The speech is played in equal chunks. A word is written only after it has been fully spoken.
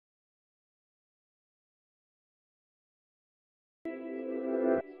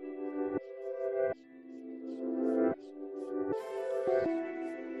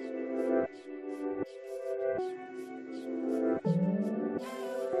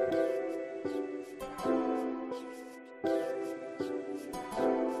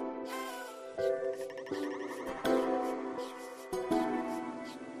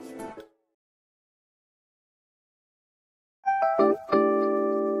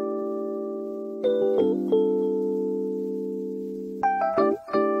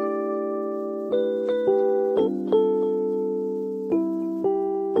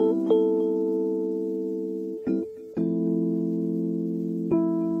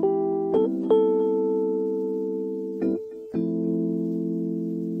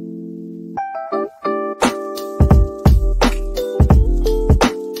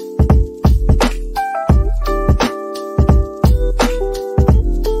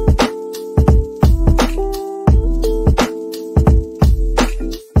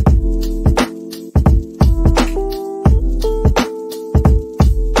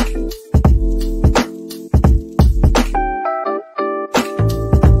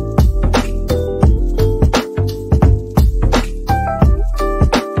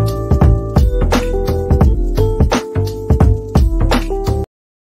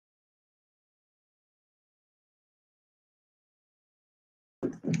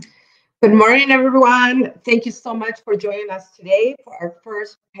Good morning, everyone. Thank you so much for joining us today for our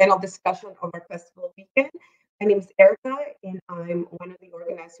first panel discussion of our festival weekend. My name is Erica, and I'm one of the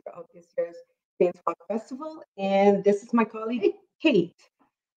organizers of this year's Dance Pop Festival. And this is my colleague, Kate.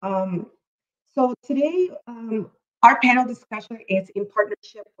 Um, so today, our panel discussion is in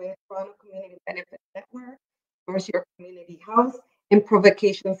partnership with Toronto Community Benefit Network, Mercier Community House, and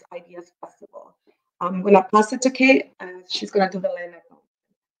Provocations Ideas Festival. I'm going to pass it to Kate, and she's going to do the line up.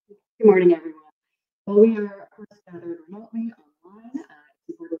 Good morning, everyone. While we are, of course, gathered remotely online, it's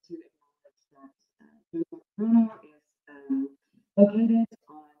important to acknowledge that Toronto is located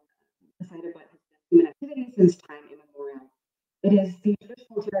on the site of what has been human activity since time immemorial. It is the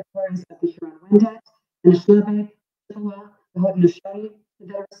traditional territories of the Huron-Wendat, Anishinaabe, Chippewa, the Haudenosaunee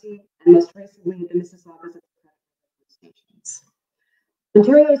Confederacy, and most recently the Mississaugas of the First Nations.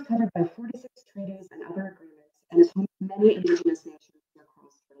 Ontario is covered by 46 treaties and other agreements and is home to many Indigenous nations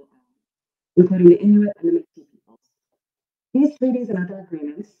across Turtle Island, including the Inuit and the Métis peoples. These treaties and other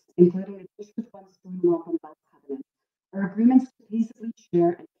agreements, including the Kishkutwan Spoon Wampum Belt Covenant, are agreements to peaceably share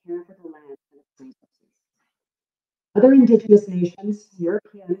and care for the land and its resources. Other Indigenous nations,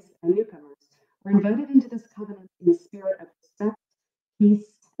 Europeans, and newcomers were invited into this covenant in the spirit of respect,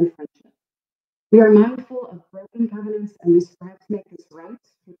 peace, and friendship. We are mindful of broken covenants and we strive to make this right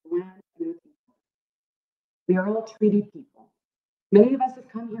with the land and with people. We are all treaty people. Many of us have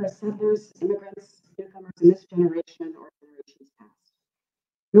come here as settlers, immigrants, newcomers in this generation or generations past.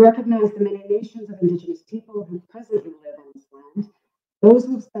 We recognize the many nations of Indigenous people who presently live on this land, those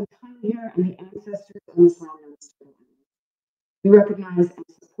who have spent time here, and the ancestors on this land known as Turtle Island. We recognize and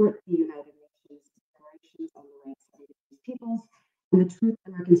support the United Nations declarations on the rights of Indigenous peoples and the Truth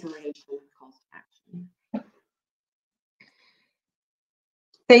and Reconciliation calls to action.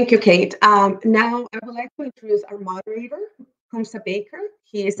 Thank you, Kate. Now, I would like to introduce our moderator, Kumsa Baker.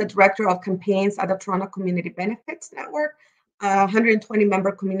 He is the Director of Campaigns at the Toronto Community Benefits Network, a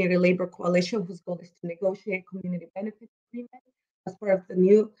 120-member community labor coalition whose goal is to negotiate community benefits agreements as part of the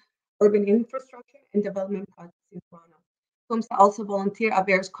new urban infrastructure and development projects in Toronto. Kumsa also volunteers at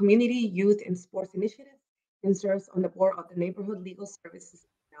various community, youth, and sports initiatives and serves on the board of the Neighborhood Legal Services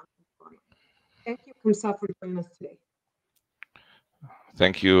in Toronto. Thank you, Kumsa, for joining us today.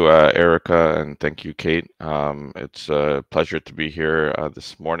 Thank you, Erica, and thank you, Kate. It's a pleasure to be here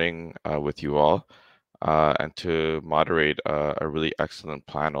this morning with you all and to moderate a really excellent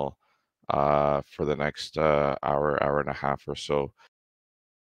panel for the next hour and a half or so.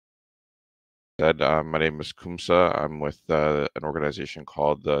 My name is Kumsa. I'm with an organization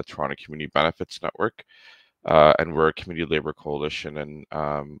called the Toronto Community Benefits Network, and we're a community labor coalition. And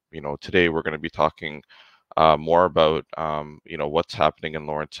today we're going to be talking more about what's happening in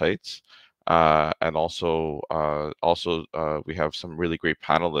Lawrence Heights, and also we have some really great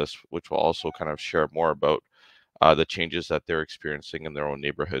panelists, which will also kind of share more about the changes that they're experiencing in their own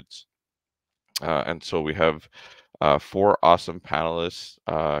neighborhoods. And so we have 4 awesome panelists: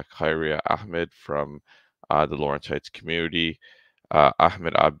 Khairia Ahmed from the Lawrence Heights community,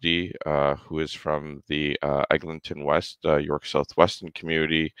 Ahmed Abdi, who is from the Eglinton West, York Southwestern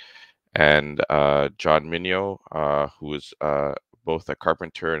community, and John Minio, who is both a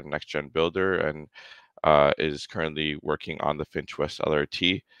carpenter and a next-gen builder and is currently working on the Finch West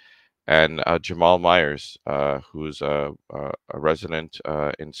LRT, and Jamal Myers, who's a resident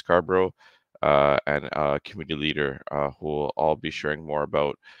in Scarborough and a community leader, who will all be sharing more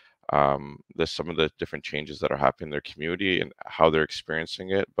about some of the different changes that are happening in their community and how they're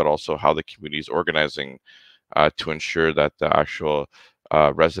experiencing it, but also how the community is organizing to ensure that the actual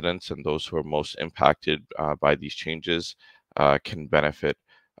residents and those who are most impacted by these changes can benefit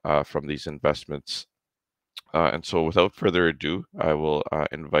from these investments. And so without further ado, I will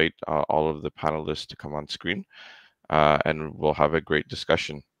invite all of the panelists to come on screen, and we'll have a great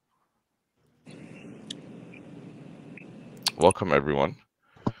discussion. Welcome, everyone.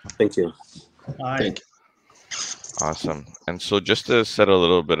 Thank you. Hi. Thank you. Awesome. And so just to set a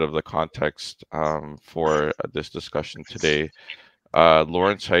little bit of the context for this discussion today,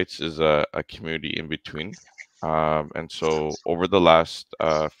 Lawrence Heights is a community in between. And so over the last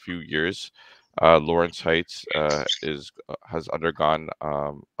few years, Lawrence Heights has undergone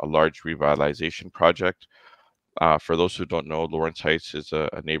a large revitalization project. For those who don't know, Lawrence Heights is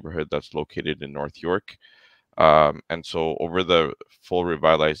a neighborhood that's located in North York. And so over the full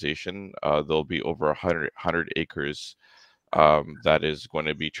revitalization, there'll be over 100 acres that is going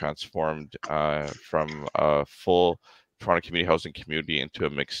to be transformed from a full Toronto community housing community into a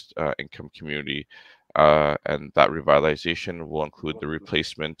mixed income community. And that revitalization will include the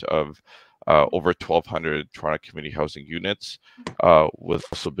replacement of over 1,200 Toronto community housing units, with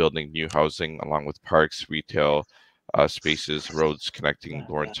also building new housing along with parks, retail spaces, roads connecting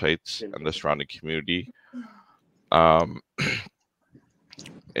Lawrence Heights and the surrounding community. Um,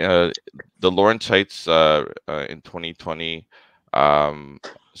 the Lawrence Heights in 2020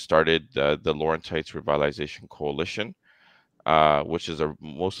 started the Lawrence Heights Revitalization Coalition, which is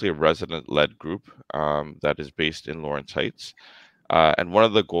mostly a resident-led group that is based in Lawrence Heights. And one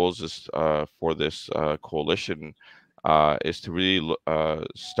of the goals is for this coalition is to really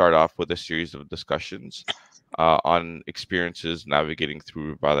start off with a series of discussions on experiences navigating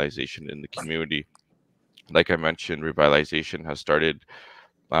through revitalization in the community. Like I mentioned, revitalization has started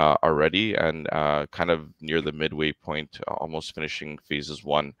already and kind of near the midway point, almost finishing phases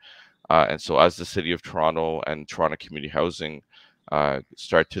 1. And so as the City of Toronto and Toronto Community Housing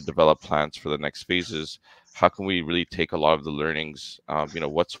start to develop plans for the next phases, how can we really take a lot of the learnings,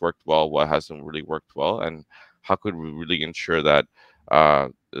 what's worked well, what hasn't really worked well, and how could we really ensure that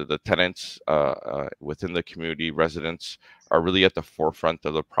the tenants within the community, residents, are really at the forefront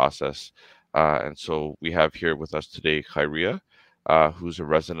of the process. And so we have here with us today Khairia, who's a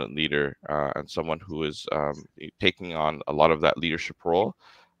resident leader and someone who is taking on a lot of that leadership role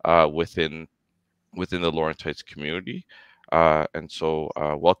within the Lawrence Heights community. And so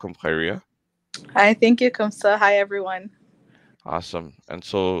welcome, Khairia. Hi, thank you, Kumsa. Hi, everyone. Awesome. And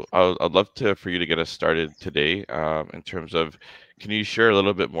so I'd love for you to get us started today in terms of, can you share a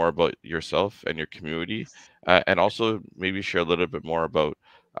little bit more about yourself and your community, and also maybe share a little bit more about,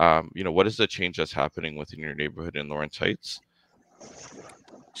 what is the change that's happening within your neighborhood in Lawrence Heights?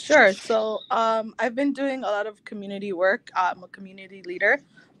 Sure. So I've been doing a lot of community work. I'm a community leader.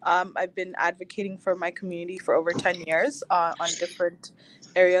 I've been advocating for my community for over 10 years on different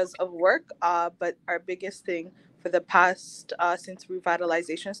areas of work. But our biggest thing for the past, since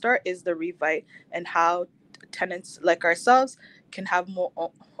revitalization start, is the Revite, and how tenants like ourselves can have more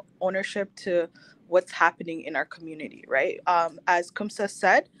ownership to what's happening in our community, right? As Kumsa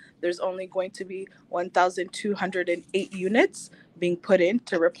said, there's only going to be 1,208 units being put in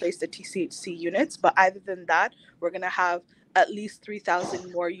to replace the TCHC units. But other than that, we're going to have at least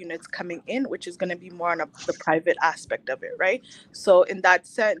 3,000 more units coming in, which is going to be more on the private aspect of it, right? So in that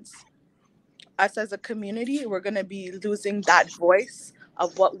sense, us as a community, we're going to be losing that voice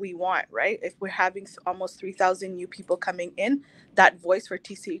of what we want, right? If we're having almost 3,000 new people coming in, that voice for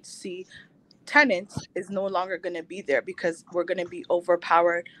TCHC tenants is no longer going to be there, because we're going to be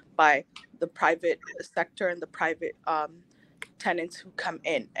overpowered by the private sector and the private tenants who come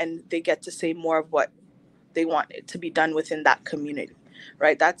in, and they get to say more of what they want it to be done within that community,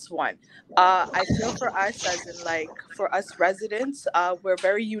 right? That's one. I feel for us, as in like for us residents, we're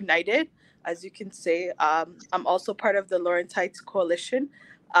very united, as you can say. I'm also part of the Lawrence Heights Coalition,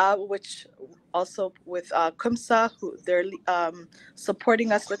 which also with Kumsa, who they're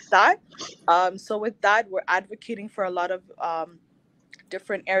supporting us with that. So with that, we're advocating for a lot of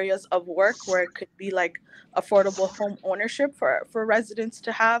different areas of work where it could be like affordable home ownership for residents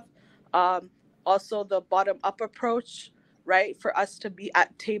to have. Also the bottom up approach, right? For us to be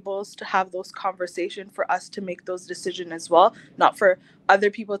at tables, to have those conversations, for us to make those decisions as well, not for other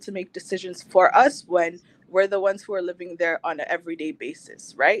people to make decisions for us when we're the ones who are living there on an everyday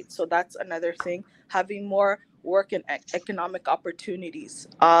basis, right? So that's another thing, having more work and economic opportunities.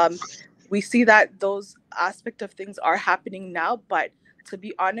 We see that those aspect of things are happening now, but to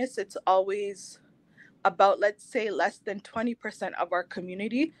be honest, it's always about, let's say, less than 20% of our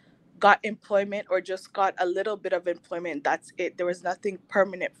community got employment, or just got a little bit of employment. That's it. There was nothing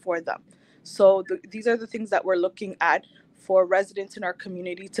permanent for them. So these are the things that we're looking at for residents in our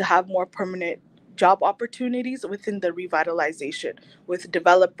community, to have more permanent job opportunities within the revitalization with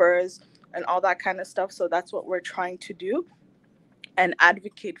developers and all that kind of stuff. So that's what we're trying to do, and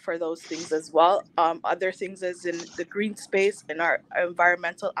advocate for those things as well. Other things as in the green space and our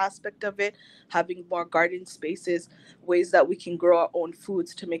environmental aspect of it, having more garden spaces, ways that we can grow our own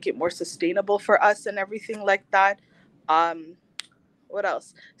foods to make it more sustainable for us and everything like that. What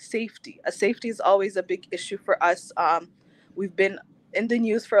else? Safety. Safety is always a big issue for us. We've been in the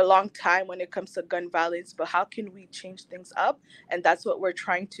news for a long time when it comes to gun violence, but how can we change things up? And that's what we're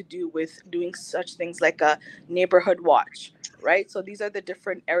trying to do with doing such things like a neighborhood watch, right? So these are the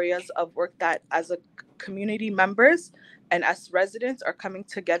different areas of work that, as a community members and as residents, are coming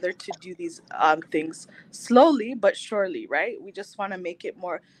together to do these things slowly but surely, right? We just want to make it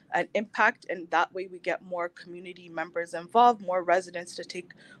more an impact, and that way we get more community members involved, more residents to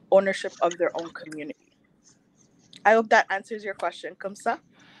take ownership of their own community. I hope that answers your question, Kumsa.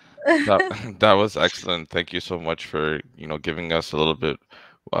 That was excellent. Thank you so much for giving us a little bit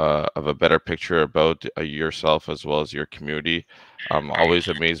of a better picture about yourself as well as your community. I'm always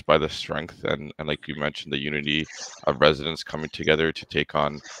amazed by the strength and like you mentioned, the unity of residents coming together to take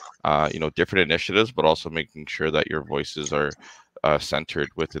on different initiatives, but also making sure that your voices are centered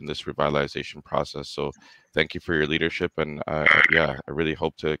within this revitalization process. So thank you for your leadership, and yeah, I really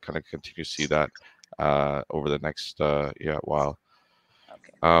hope to kind of continue to see that over the next while.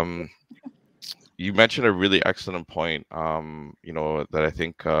 Okay. You mentioned a really excellent point, that I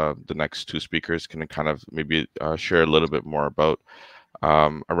think the next two speakers can kind of maybe share a little bit more about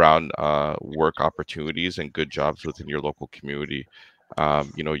around work opportunities and good jobs within your local community.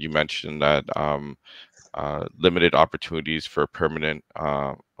 You mentioned that limited opportunities for permanent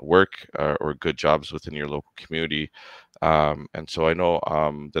work or good jobs within your local community. And so I know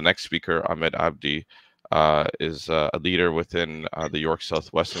the next speaker, Ahmed Abdi, is a leader within the York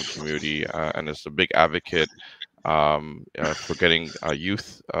Southwestern community and is a big advocate for getting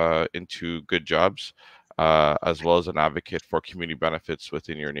youth into good jobs, as well as an advocate for community benefits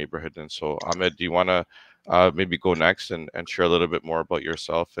within your neighborhood. And so, Ahmed, do you want to maybe go next and share a little bit more about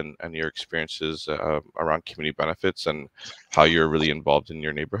yourself and your experiences around community benefits and how you're really involved in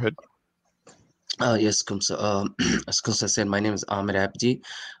your neighborhood? Yes, Kumsa. As Kumsa said, my name is Ahmed Abdi.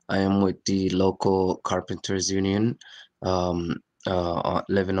 I am with the local Carpenters Union, living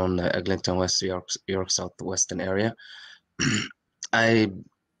on the Eglinton West, York Southwestern area. I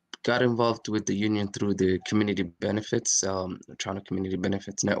got involved with the union through the community benefits, Toronto Community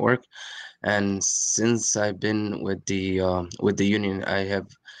Benefits Network, and since I've been with the union, I have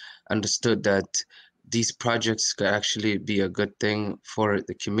understood that these projects could actually be a good thing for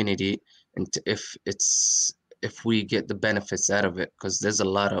the community, and if we get the benefits out of it, because there's a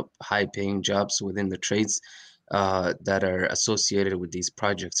lot of high-paying jobs within the trades that are associated with these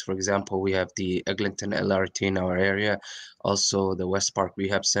projects. For example, we have the Eglinton LRT in our area, also the West Park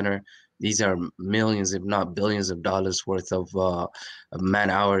Rehab Center. These are millions, if not billions of dollars worth of man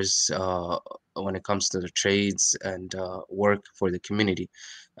hours when it comes to the trades and work for the community.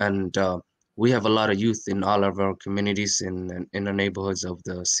 And we have a lot of youth in all of our communities in the neighborhoods of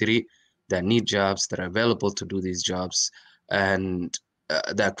the city that need jobs, that are available to do these jobs, and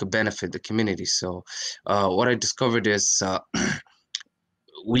that could benefit the community. So what I discovered is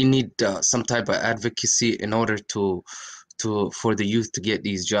we need some type of advocacy in order for the youth to get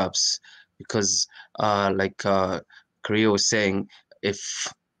these jobs, because like Korea was saying, if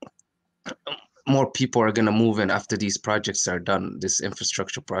more people are going to move in after these projects are done, these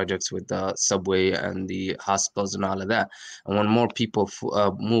infrastructure projects with the subway and the hospitals and all of that. And when more people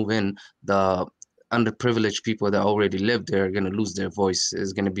move in, the underprivileged people that already live there are going to lose their voice.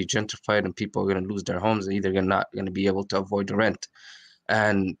 Is going to be gentrified, and people are going to lose their homes. They're either not going to be able to avoid the rent.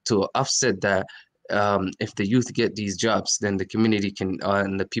 And to offset that, if the youth get these jobs, then the community can,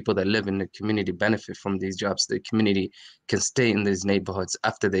 and the people that live in the community benefit from these jobs. The community can stay in these neighborhoods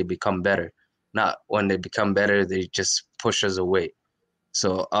after they become better. Not when they become better, they just push us away.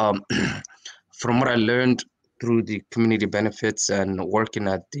 So from what I learned through the community benefits and working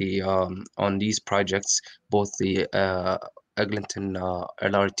at the on these projects, both the Eglinton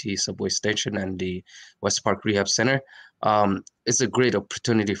LRT subway station and the West Park Rehab Center, it's a great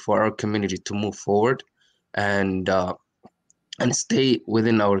opportunity for our community to move forward and stay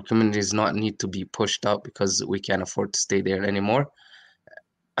within our communities, not need to be pushed out because we can't afford to stay there anymore.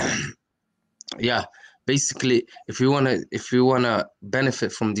 Yeah, basically, if we want to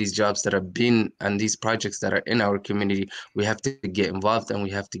benefit from these jobs that have been and these projects that are in our community, we have to get involved and we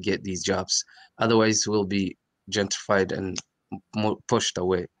have to get these jobs. Otherwise, we'll be gentrified and pushed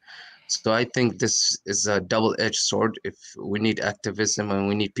away. So I think this is a double-edged sword. If we need activism and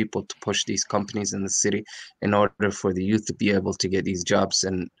we need people to push these companies in the city in order for the youth to be able to get these jobs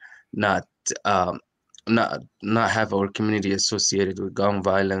and not um, not have our community associated with gun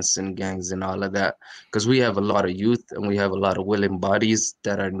violence and gangs and all of that, because we have a lot of youth and we have a lot of willing bodies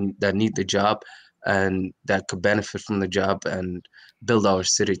that need the job and that could benefit from the job and build our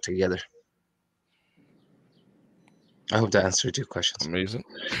city together. I hope that answered your questions. Amazing.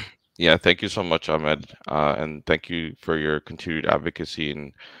 Yeah, thank you so much, Ahmed, and thank you for your continued advocacy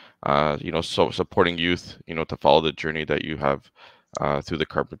and so supporting youth, to follow the journey that you have through the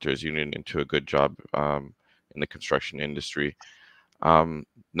Carpenters Union into a good job in the construction industry.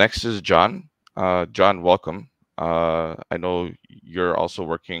 Next is John. John, welcome. I know you're also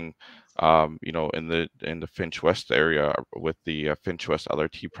working, in the Finch West area with the Finch West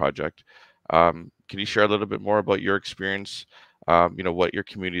LRT project. Can you share a little bit more about your experience? What your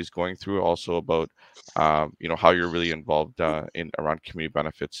community is going through, also about how you're really involved in around community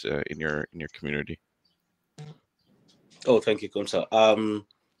benefits in your community. Oh, thank you, Kumsa.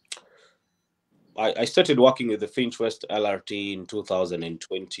 I started working with the Finch West LRT in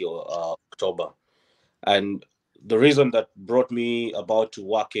 2020 or October, and the reason that brought me about to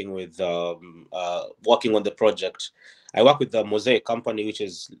working on the project, I work with the Mosaic company, which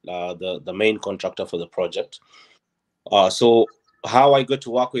is the main contractor for the project. So how I got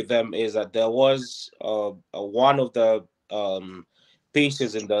to work with them is that there was one of the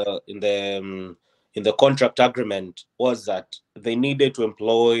pieces in the contract agreement was that they needed to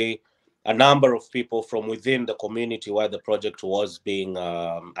employ a number of people from within the community where the project was being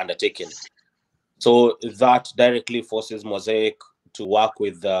undertaken. So that directly forces Mosaic to work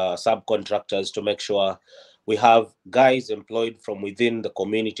with subcontractors to make sure we have guys employed from within the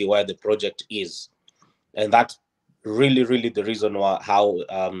community where the project is, and that's really the reason why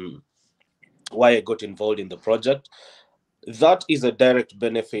I got involved in the project. That is a direct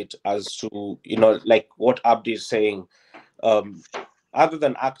benefit as to, like what Abdi is saying. um, Other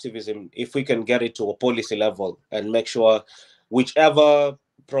than activism, if we can get it to a policy level and make sure whichever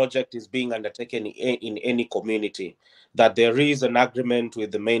project is being undertaken in any community, that there is an agreement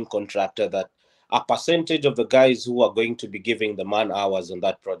with the main contractor that a percentage of the guys who are going to be giving the man hours on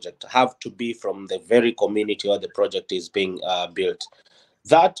that project have to be from the very community where the project is being built.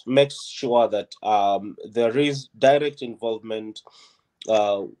 That makes sure that there is direct involvement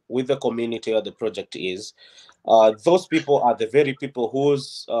with the community where the project is. Those people are the very people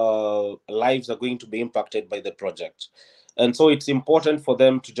whose lives are going to be impacted by the project. And so it's important for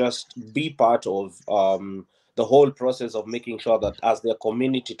them to just be part of the whole process of making sure that as their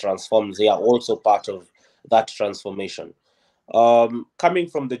community transforms, they are also part of that transformation. Coming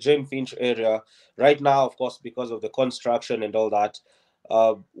from the Jane Finch area, right now, of course, because of the construction and all that,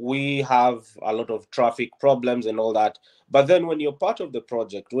 we have a lot of traffic problems and all that. But then when you're part of the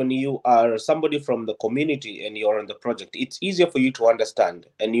project, when you are somebody from the community and you're on the project, it's easier for you to understand.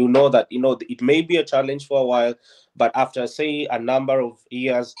 And you know that, it may be a challenge for a while, but after, say, a number of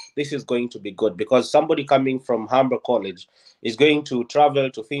years, this is going to be good because somebody coming from Humber College is going to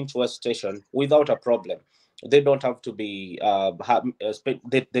travel to Finch West Station without a problem. They don't have to be,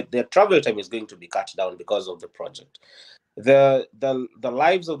 their travel time is going to be cut down because of the project. The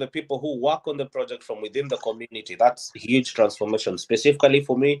lives of the people who work on the project from within the community, that's huge transformation. Specifically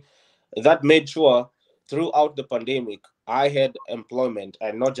for me, that made sure throughout the pandemic I had employment,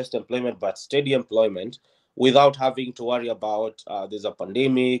 and not just employment but steady employment, without having to worry about there's a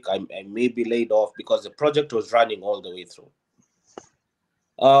pandemic, I may be laid off, because the project was running all the way through.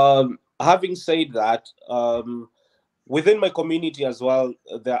 Having said that, within my community as well,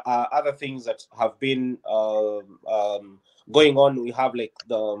 there are other things that have been going on. We have like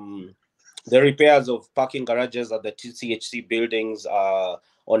the repairs of parking garages at the TCHC buildings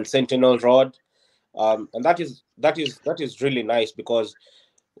on Sentinel Road, and that is really nice, because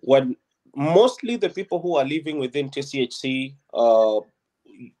when mostly the people who are living within TCHC,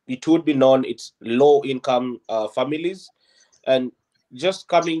 it would be known it's low income families, and just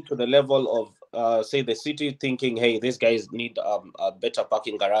coming to the level of say the city thinking, hey, these guys need a better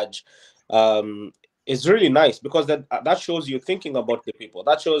parking garage, is really nice, because that shows you thinking about the people.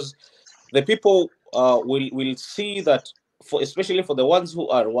 That shows the people will see that, for especially for the ones who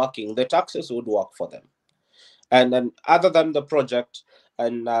are working, the taxes would work for them. And then, other than the project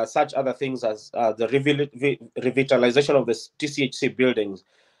and such other things as the revitalization of the TCHC buildings,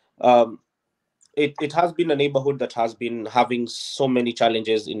 um, it has been a neighborhood that has been having so many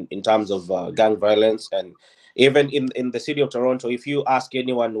challenges in terms of gang violence. And even in the city of Toronto, if you ask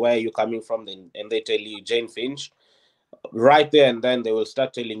anyone where you're coming from, and they tell you Jane Finch, right there and then they will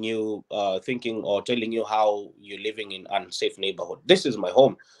start telling you, thinking or telling you how you're living in unsafe neighborhood. This is my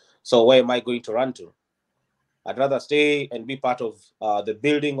home, so where am I going to run to? I'd rather stay and be part of the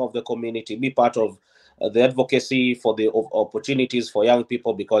building of the community, be part of the advocacy for the opportunities for young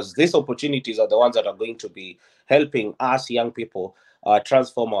people, because these opportunities are the ones that are going to be helping us young people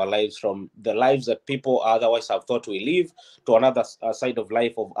transform our lives from the lives that people otherwise have thought we live, to another side of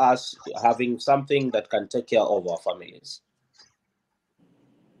life of us having something that can take care of our families.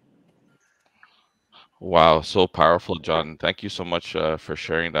 Wow, so powerful, John. Thank you so much for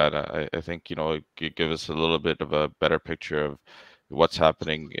sharing that. I think, it give us a little bit of a better picture of what's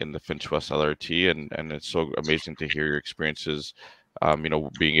happening in the Finch West LRT, and it's so amazing to hear your experiences,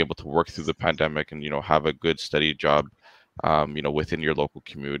 being able to work through the pandemic and, have a good, steady job, within your local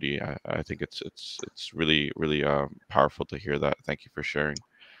community. I think it's really, really powerful to hear that. Thank you for sharing.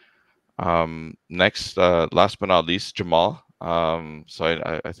 Next, last but not least, Jamal.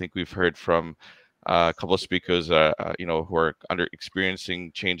 So I think we've heard from a couple of speakers, who are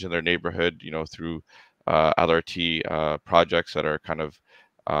experiencing change in their neighborhood, through LRT projects that are kind of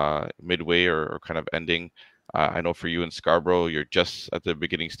midway or kind of ending. I know for you in Scarborough, you're just at the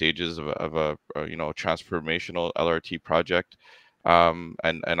beginning stages of a transformational LRT project,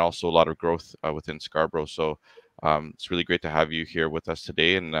 and also a lot of growth within Scarborough. So it's really great to have you here with us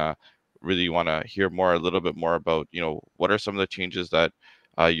today, and really want to hear a little bit more about what are some of the changes that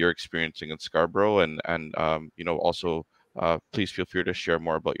you're experiencing in Scarborough, and also please feel free to share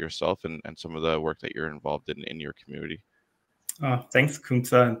more about yourself and some of the work that you're involved in your community. Thanks,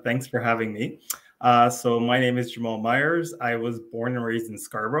 Kumsa, and thanks for having me. So my name is Jamal Myers. I was born and raised in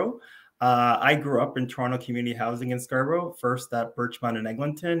Scarborough. I grew up in Toronto Community Housing in Scarborough, first at Birchmount and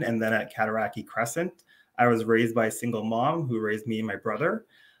Eglinton, and then at Cataraqui Crescent. I was raised by a single mom who raised me and my brother.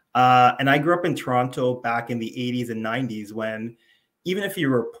 And I grew up in Toronto back in the 80s and 90s when even if you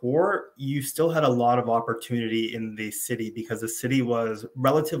were poor, you still had a lot of opportunity in the city because the city was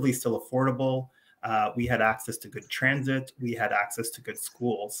relatively still affordable. We had access to good transit. We had access to good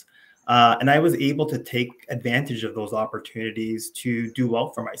schools. And I was able to take advantage of those opportunities to do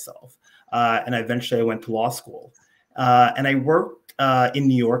well for myself. And eventually I went to law school. And I worked in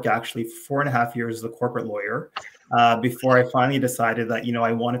New York, actually, for 4.5 years as a corporate lawyer before I finally decided that,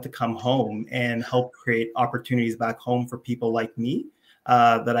 I wanted to come home and help create opportunities back home for people like me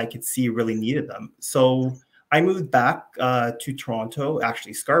that I could see really needed them. So I moved back to Toronto,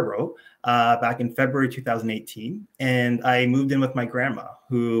 actually Scarborough, back in February 2018. And I moved in with my grandma,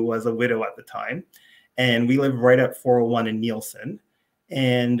 who was a widow at the time. And we lived right at 401 in Nielsen.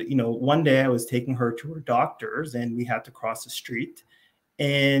 And, one day I was taking her to her doctor's and we had to cross the street.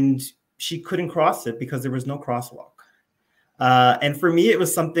 And she couldn't cross it because there was no crosswalk. And for me, it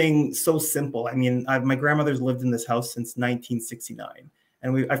was something so simple. I mean, my grandmother's lived in this house since 1969.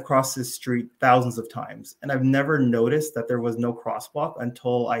 And I've crossed this street thousands of times. And I've never noticed that there was no crosswalk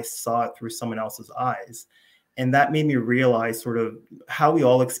until I saw it through someone else's eyes. And that made me realize sort of how we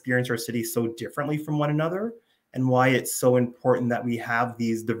all experience our city so differently from one another and why it's so important that we have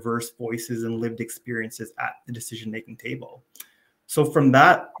these diverse voices and lived experiences at the decision-making table. So from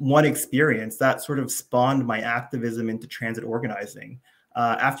that one experience, that sort of spawned my activism into transit organizing.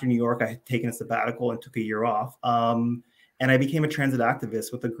 After New York, I had taken a sabbatical and took a year off. And I became a transit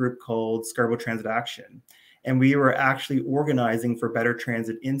activist with a group called Scarborough Transit Action. And we were actually organizing for better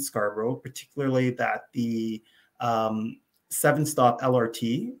transit in Scarborough, particularly that the 7-stop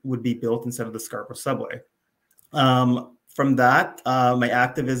LRT would be built instead of the Scarborough subway. From that, my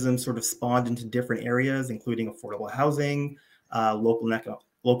activism sort of spawned into different areas, including affordable housing,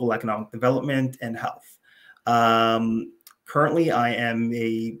 local economic development, and health. Currently, I am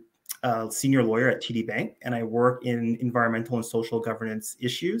a senior lawyer at TD Bank, and I work in environmental and social governance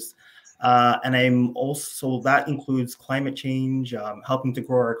issues. And I'm also, that includes climate change, helping to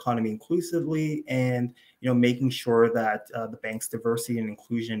grow our economy inclusively, and making sure that the bank's diversity and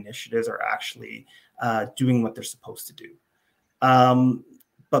inclusion initiatives are actually doing what they're supposed to do.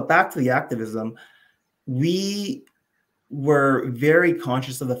 But back to the activism, we were very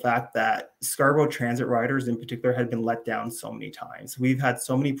conscious of the fact that Scarborough transit riders in particular had been let down so many times. We've had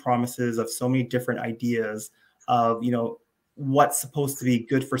so many promises of so many different ideas of, what's supposed to be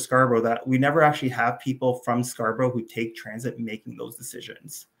good for Scarborough that we never actually have people from Scarborough who take transit making those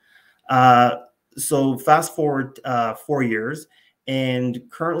decisions. So fast forward 4 years, and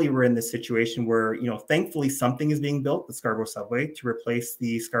currently we're in this situation where, thankfully something is being built, the Scarborough subway, to replace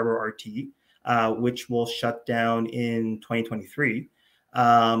the Scarborough RT. Which will shut down in 2023.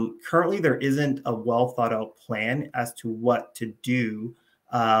 Currently, there isn't a well thought out plan as to what to do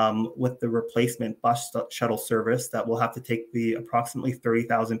with the replacement bus shuttle service that will have to take the approximately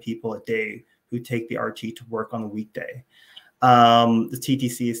 30,000 people a day who take the RT to work on a weekday. The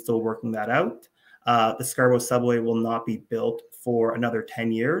TTC is still working that out. The Scarborough subway will not be built for another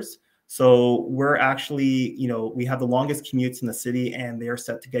 10 years. So we're actually, we have the longest commutes in the city, and they are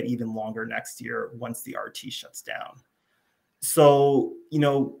set to get even longer next year once the RT shuts down. So,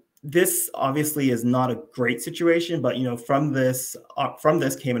 this obviously is not a great situation, but, from this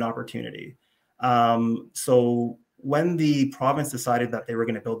came an opportunity. So when the province decided that they were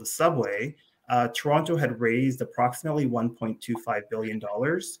going to build the subway, Toronto had raised approximately $1.25 billion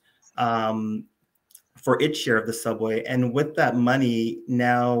for its share of the subway. And with that money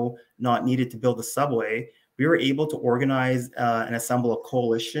now not needed to build the subway, we were able to organize and assemble a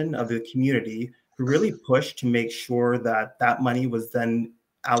coalition of the community who really pushed to make sure that that money was then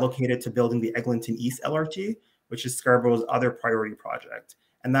allocated to building the Eglinton East LRT, which is Scarborough's other priority project.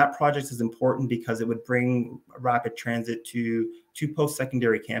 And that project is important because it would bring rapid transit to 2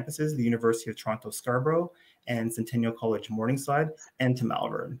 post-secondary campuses, the University of Toronto Scarborough and Centennial College Morningside, and to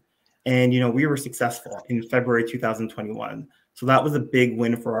Malvern. And, we were successful in February 2021. So that was a big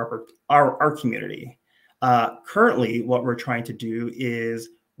win for our community. Currently, what we're trying to do is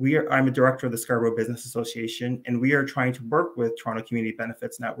I'm a director of the Scarborough Business Association, and we are trying to work with Toronto Community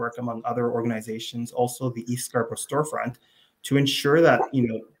Benefits Network, among other organizations, also the East Scarborough Storefront, to ensure that,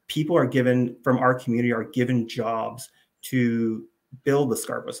 people from our community are given jobs to build the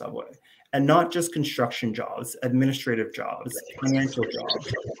Scarborough subway. And not just construction jobs, administrative jobs, financial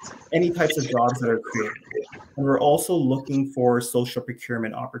jobs, any types of jobs that are created. And we're also looking for social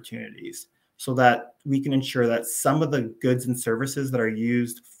procurement opportunities so that we can ensure that some of the goods and services that are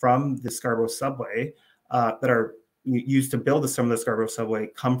used from the Scarborough subway, that are used to build some of the Scarborough subway,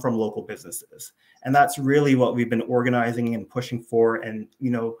 come from local businesses. And that's really what we've been organizing and pushing for. And,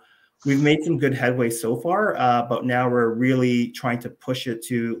 we've made some good headway so far, but now we're really trying to push it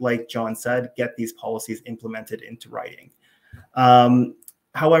to, like John said, get these policies implemented into writing.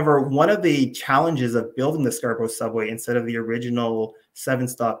 However, one of the challenges of building the Scarborough subway instead of the original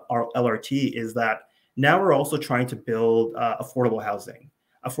 7-stop LRT is that now we're also trying to build affordable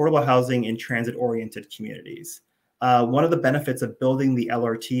housing in transit-oriented communities. One of the benefits of building the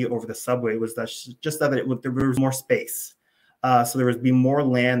LRT over the subway was that there was more space. So there would be more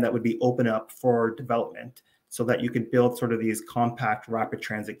land that would be open up for development so that you could build sort of these compact rapid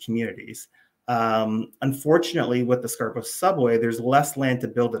transit communities. Unfortunately, with the Scarborough subway, there's less land to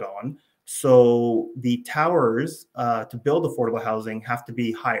build it on. So the towers to build affordable housing have to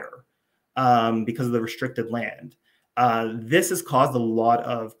be higher because of the restricted land. This has caused a lot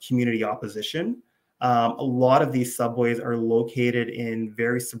of community opposition. A lot of these subways are located in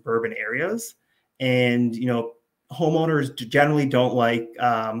very suburban areas, and, homeowners generally don't like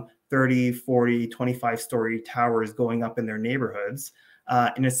 30, 40, 25-story towers going up in their neighborhoods.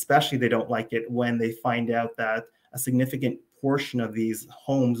 And especially they don't like it when they find out that a significant portion of these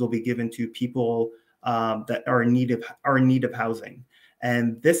homes will be given to people that are in need of housing.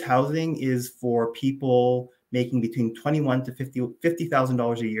 And this housing is for people making between $21,000 to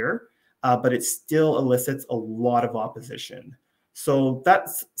 $50,000 a year, but it still elicits a lot of opposition. So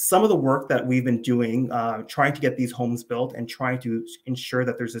that's some of the work that we've been doing, trying to get these homes built and trying to ensure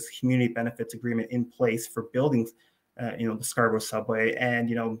that there's this community benefits agreement in place for building, the Scarborough subway.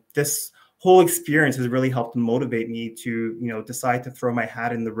 And, this whole experience has really helped motivate me to, decide to throw my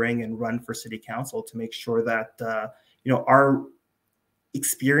hat in the ring and run for city council to make sure that, our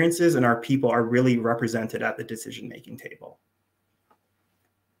experiences and our people are really represented at the decision-making table.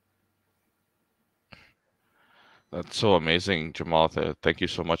 That's so amazing, Jamal. Thank you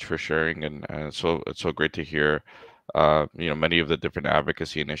so much for sharing, and it's so great to hear, many of the different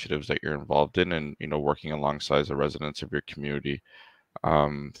advocacy initiatives that you're involved in, and working alongside the residents of your community.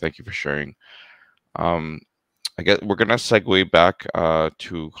 Thank you for sharing. I guess we're gonna segue back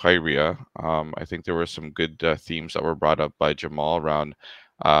to Khairia. I think there were some good themes that were brought up by Jamal around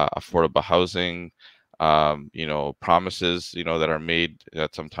affordable housing, promises, that are made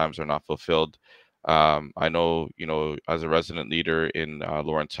that sometimes are not fulfilled. I know, as a resident leader in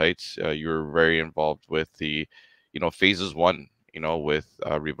Lawrence Heights, you're very involved with the, phases 1, with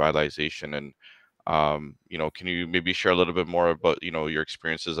revitalization. And, can you maybe share a little bit more about, your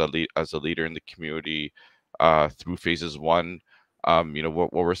experiences as a leader in the community through phases 1?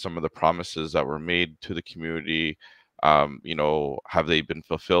 What were some of the promises that were made to the community? Have they been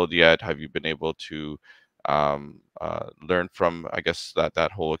fulfilled yet? Have you been able to learn from, I guess,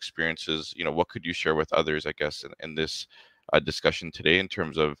 that whole experiences? What could you share with others, I guess, in this discussion today, in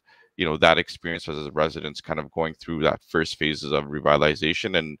terms of that experience as residents kind of going through that first phases of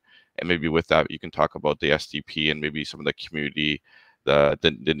revitalization, and maybe with that you can talk about the SDP and maybe some of the community,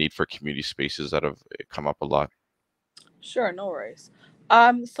 the need for community spaces that have come up a lot. Sure, no worries.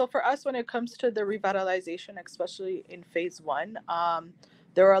 So for us, when it comes to the revitalization, especially in phase 1,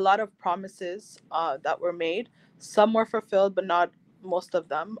 there were a lot of promises that were made. Some were fulfilled, but not most of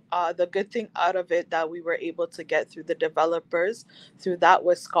them. The good thing out of it that we were able to get through the developers through that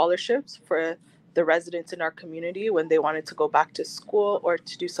was scholarships for the residents in our community when they wanted to go back to school or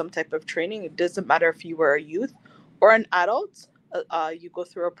to do some type of training. It doesn't matter if you were a youth or an adult. You go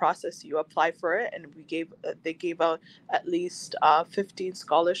through a process, you apply for it, and they gave out at least 15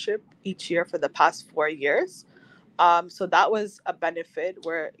 scholarship each year for the past 4 years. So that was a benefit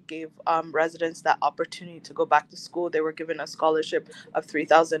where it gave residents that opportunity to go back to school. They were given a scholarship of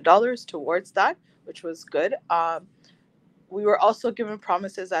 $3,000 towards that, which was good. We were also given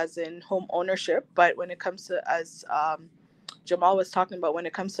promises as in home ownership, but when it comes to, as Jamal was talking about, when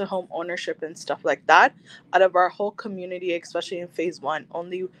it comes to home ownership and stuff like that, out of our whole community, especially in phase 1,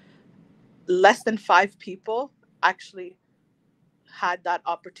 only less than 5 people actually had that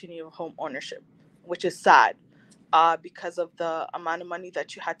opportunity of home ownership, which is sad because of the amount of money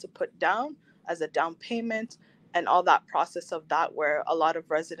that you had to put down as a down payment and all that process of that, where a lot of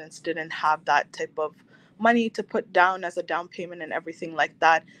residents didn't have that type of money to put down as a down payment and everything like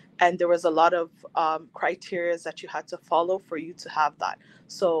that. And there was a lot of criteria that you had to follow for you to have that.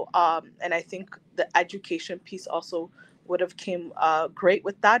 So, and I think the education piece also would have came great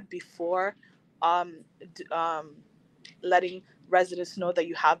with that before letting residents know that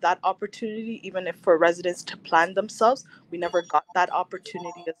you have that opportunity, even if for residents to plan themselves. We never got that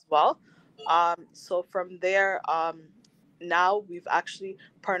opportunity as well. So from there, now we've actually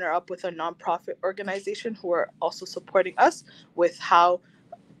partnered up with a nonprofit organization who are also supporting us with how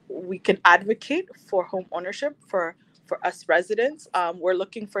we can advocate for home ownership for us residents. We're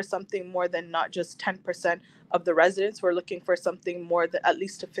looking for something more than not just 10% of the residents. We're looking for something more than at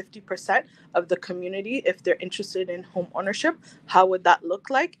least to 50% of the community if they're interested in home ownership. How would that look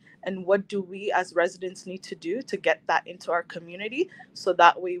like? And what do we as residents need to do to get that into our community? So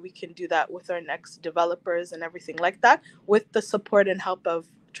that way we can do that with our next developers and everything like that, with the support and help of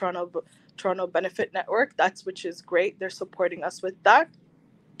Toronto Benefit Network. That's which is great. They're supporting us with that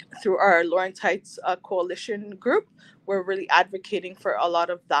through our Lawrence Heights coalition group. We're really advocating for a lot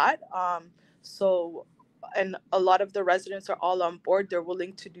of that. So, and a lot of the residents are all on board. They're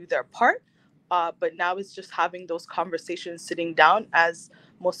willing to do their part. But now it's just having those conversations, sitting down, as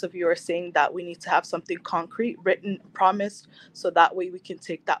most of you are saying, that we need to have something concrete, written, promised, so that way we can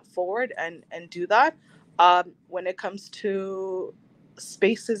take that forward and do that. When it comes to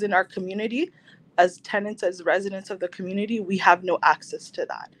spaces in our community, as tenants, as residents of the community, we have no access to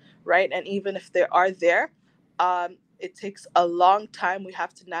that, right? And even if they are there, it takes a long time. We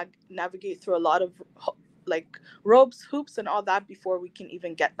have to navigate through a lot of like ropes, hoops, and all that before we can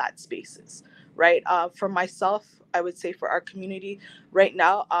even get that spaces, right? For myself, I would say for our community right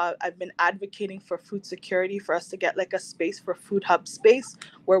now, I've been advocating for food security, for us to get like a space for food hub space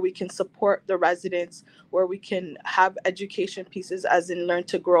where we can support the residents, where we can have education pieces as in learn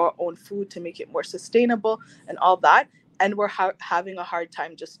to grow our own food to make it more sustainable and all that. And we're having a hard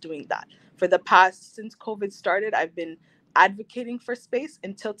time just doing that. For the past, since COVID started, I've been advocating for space.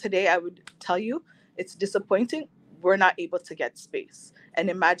 Until today, I would tell you, it's disappointing. We're not able to get space. And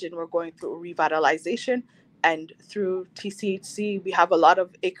imagine we're going through revitalization, and through TCHC, we have a lot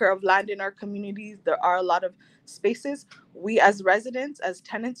of acre of land in our communities. There are a lot of spaces. We as residents, as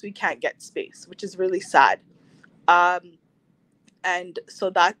tenants, we can't get space, which is really sad. And so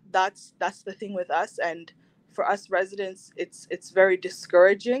that's the thing with us. And for us residents, it's very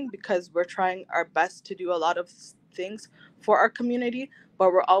discouraging because we're trying our best to do a lot of things for our community,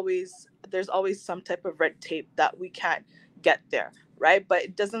 but there's always some type of red tape that we can't get there, right? But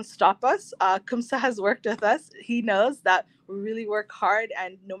it doesn't stop us. Kumsa has worked with us. He knows that we really work hard,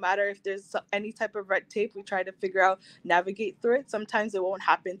 and no matter if there's any type of red tape, we try to figure out, navigate through it. Sometimes it won't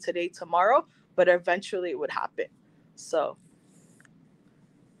happen today, tomorrow, but eventually it would happen. So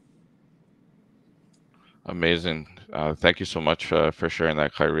amazing. Thank you so much for sharing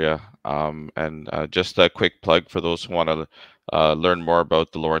that, Khairia. And just a quick plug for those who want to learn more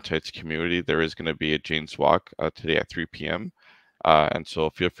about the Lawrence Heights community. There is going to be a Jane's Walk today at 3 p.m. And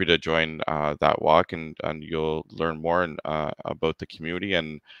so feel free to join that walk, and you'll learn more about the community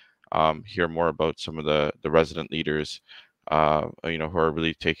and hear more about some of the resident leaders, who are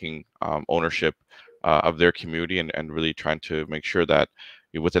really taking ownership of their community and really trying to make sure that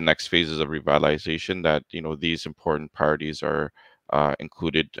with the next phases of revitalization, that these important priorities are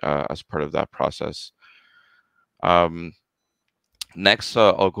included as part of that process. Next,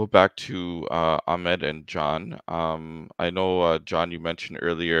 I'll go back to Ahmed and John. I know, John, you mentioned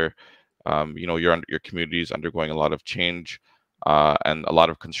earlier, your community is undergoing a lot of change and a lot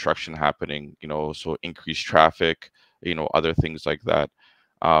of construction happening. So increased traffic, other things like that.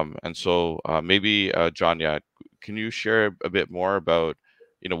 And so maybe, John, yeah, can you share a bit more about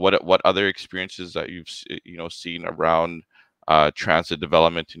what other experiences that you've seen around transit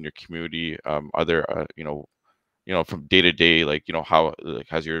development in your community? Are there from day to day, how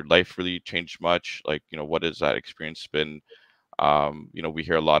has your life really changed much? What has that experience been? We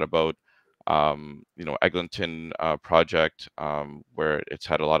hear a lot about Eglinton project, where it's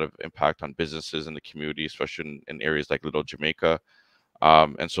had a lot of impact on businesses in the community, especially in areas like Little Jamaica.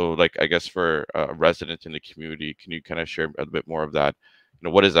 And so, I guess for a resident in the community, can you kind of share a bit more of that?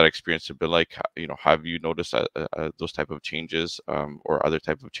 What has that experience been like? Have you noticed those type of changes or other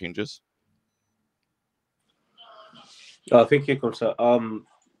type of changes? Thank you, Kumsa.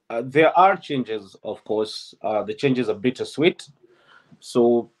 There are changes, of course. The changes are bittersweet.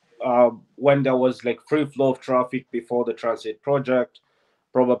 So when there was like free flow of traffic before the transit project,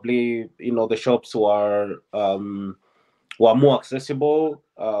 probably the shops were more accessible.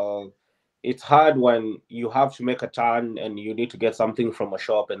 It's hard when you have to make a turn and you need to get something from a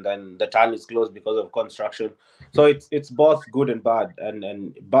shop and then the turn is closed because of construction. So it's both good and bad,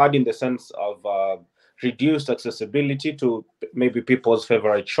 and bad in the sense of reduced accessibility to maybe people's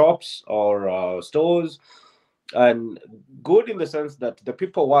favorite shops or stores, and good in the sense that the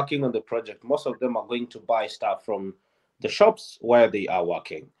people working on the project, most of them are going to buy stuff from the shops where they are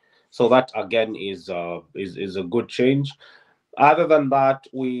working. So that again is a good change. Other than that,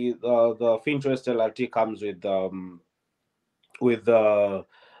 the Finterest LRT comes with uh,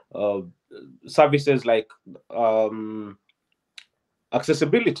 services like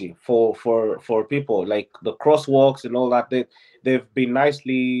accessibility for people, like the crosswalks and all that. They've been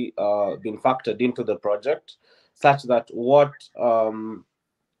nicely been factored into the project, such that what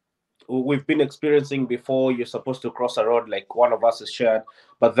we've been experiencing before, you're supposed to cross a road like one of us has shared,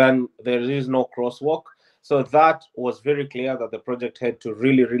 but then there is no crosswalk. So that was very clear that the project had to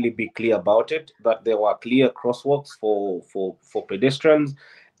really be clear about it, that there were clear crosswalks for pedestrians.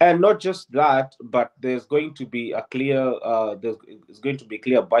 And not just that, but there's going to be a clear there's going to be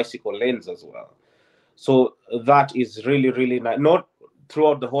clear bicycle lanes as well. So that is really nice. Not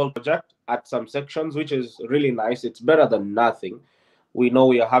throughout the whole project, at some sections, which is really nice. It's better than nothing. We know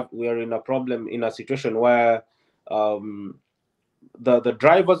we are in a problem, in a situation where the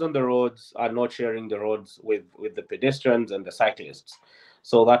drivers on the roads are not sharing the roads with the pedestrians and the cyclists.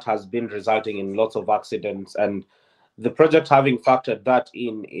 So that has been resulting in lots of accidents, and the project having factored that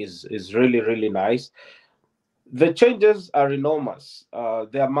in is really nice. The changes are enormous.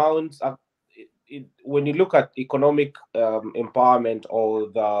 The amounts are, when you look at economic empowerment, or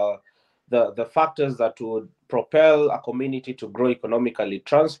the factors that would propel a community to grow economically,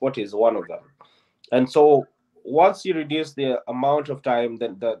 transport is one of them. And so once you reduce the amount of time,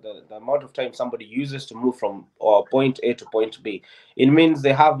 then the amount of time somebody uses to move from point A to point B, it means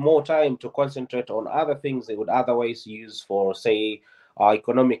they have more time to concentrate on other things they would otherwise use for, say,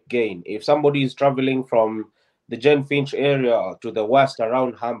 economic gain. If somebody is traveling from the Jane Finch area to the west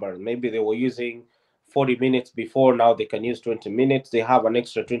around Hamburg, maybe they were using 40 minutes before, now they can use 20 minutes. They have an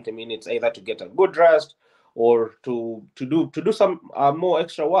extra 20 minutes either to get a good rest or to do some more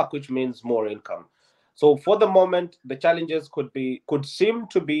extra work, which means more income. So for the moment, the challenges could seem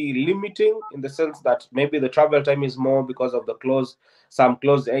to be limiting, in the sense that maybe the travel time is more because of some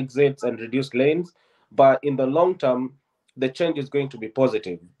closed exits and reduced lanes. But in the long term, the change is going to be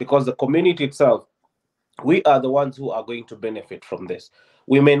positive, because the community itself, we are the ones who are going to benefit from this.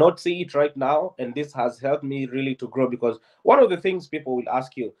 We may not see it right now, and this has helped me really to grow, because one of the things people will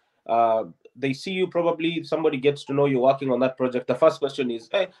ask you, they see you, probably somebody gets to know you're working on that project. The first question is,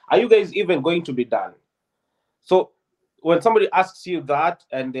 hey, are you guys even going to be done? So when somebody asks you that,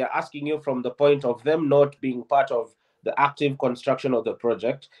 and they're asking you from the point of them not being part of the active construction of the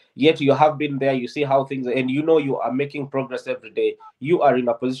project, yet you have been there, you see how things are, and you know you are making progress every day, you are in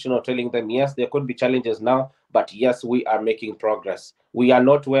a position of telling them, yes, there could be challenges now, but yes, we are making progress. We are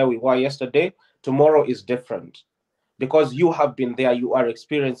not where we were yesterday. Tomorrow is different, because you have been there, you are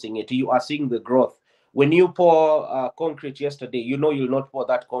experiencing it, you are seeing the growth. When you pour concrete yesterday, you know you'll not pour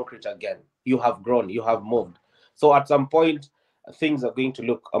that concrete again. You have grown, you have moved. So at some point, things are going to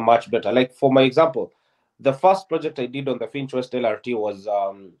look much better. Like, for my example, the first project I did on the Finch West LRT was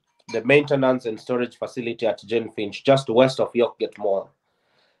the maintenance and storage facility at Jane Finch, just west of Yorkgate Mall.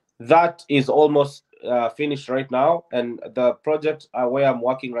 That is almost finished right now, and the project where I'm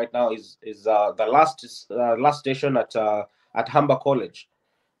working right now is the last station at Humber College.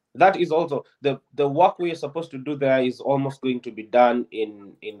 That is also the work we are supposed to do there is almost going to be done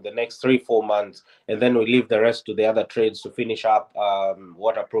in the next 3-4 months, and then we leave the rest to the other trades to finish up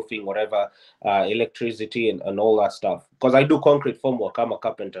waterproofing, whatever, electricity and all that stuff, because I do concrete formwork. I'm a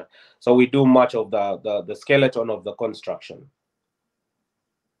carpenter, so we do much of the skeleton of the construction.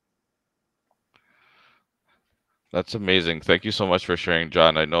 That's amazing. Thank you so much for sharing,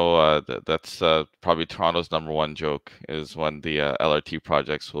 John. I know that's probably Toronto's #1 joke, is when the LRT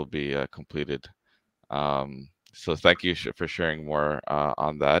projects will be completed. So thank you for sharing more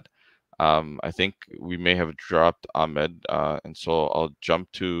on that. I think we may have dropped Ahmed, and so I'll jump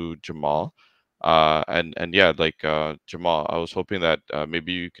to Jamal. And yeah, like Jamal, I was hoping that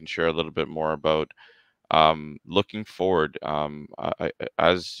maybe you can share a little bit more about looking forward,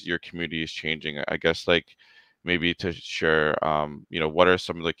 as your community is changing. I guess, like, maybe to share, what are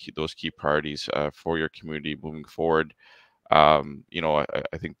some of those key priorities for your community moving forward, You know,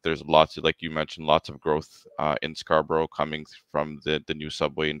 I think there's lots of, like you mentioned, lots of growth in Scarborough coming from the new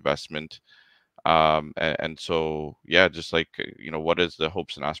subway investment. And so, yeah, just like, you know, what is the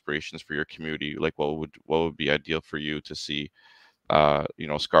hopes and aspirations for your community? Like, what would be ideal for you to see, you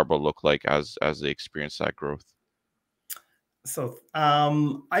know, Scarborough look like as they experience that growth? So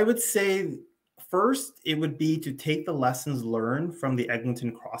I would say first it would be to take the lessons learned from the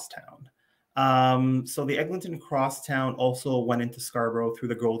Eglinton Crosstown. So the Eglinton Crosstown also went into Scarborough through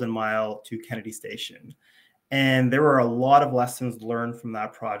the Golden Mile to Kennedy Station. And there were a lot of lessons learned from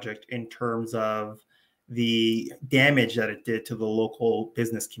that project in terms of the damage that it did to the local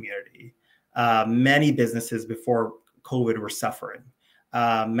business community. Many businesses before COVID were suffering.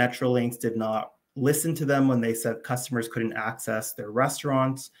 Metrolinx did not listen to them when they said customers couldn't access their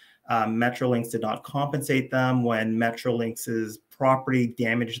restaurants. Metrolinx did not compensate them when Metrolinx's property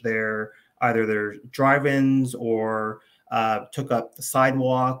damaged either their drive-ins or took up the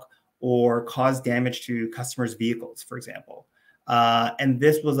sidewalk or caused damage to customers' vehicles, for example. And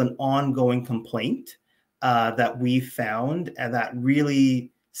this was an ongoing complaint that we found, and that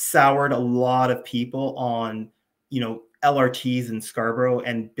really soured a lot of people on, you know, LRTs in Scarborough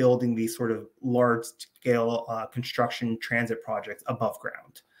and building these sort of large-scale construction transit projects above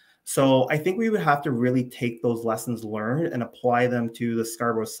ground. So I think we would have to really take those lessons learned and apply them to the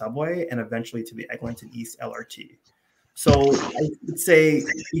Scarborough subway and eventually to the Eglinton East LRT. So I would say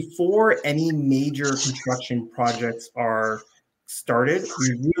before any major construction projects are started,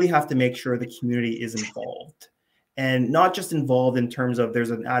 we really have to make sure the community is involved. And not just involved in terms of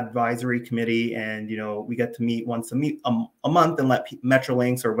there's an advisory committee and, you know, we get to meet once a month and let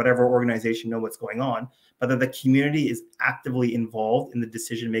Metrolinx or whatever organization know what's going on, but that the community is actively involved in the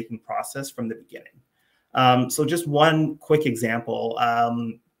decision-making process from the beginning. So just one quick example,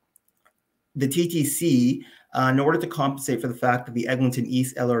 the TTC, in order to compensate for the fact that the Eglinton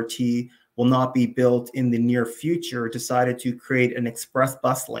East LRT will not be built in the near future, decided to create an express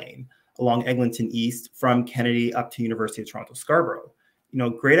bus lane along Eglinton East from Kennedy up to University of Toronto Scarborough. You know,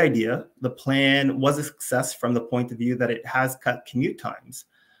 great idea. The plan was a success from the point of view that it has cut commute times.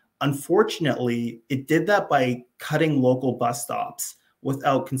 Unfortunately, it did that by cutting local bus stops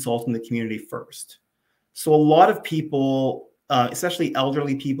without consulting the community first. So a lot of people, especially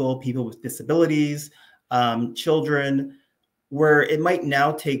elderly people, people with disabilities, children, where it might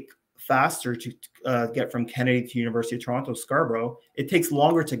now take faster to get from Kennedy to University of Toronto Scarborough, it takes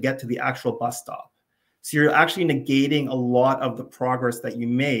longer to get to the actual bus stop. So you're actually negating a lot of the progress that you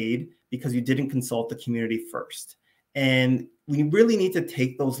made because you didn't consult the community first. And we really need to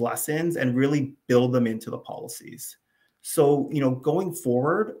take those lessons and really build them into the policies. So, you know, going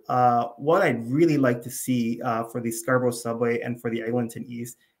forward, what I'd really like to see for the Scarborough subway and for the Eglinton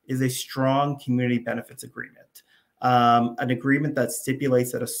East is a strong community benefits agreement. An agreement that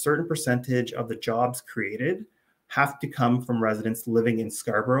stipulates that a certain percentage of the jobs created have to come from residents living in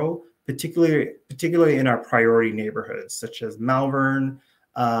Scarborough, particularly in our priority neighborhoods, such as Malvern,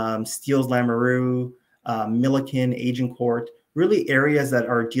 Steeles Lamoureux, Milliken, Agincourt, really areas that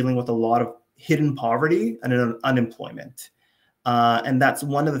are dealing with a lot of hidden poverty and unemployment. And that's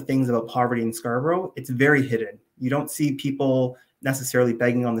one of the things about poverty in Scarborough. It's very hidden. You don't see people necessarily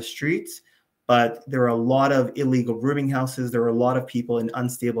begging on the streets, but there are a lot of illegal rooming houses. There are a lot of people in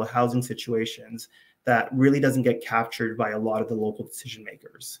unstable housing situations that really doesn't get captured by a lot of the local decision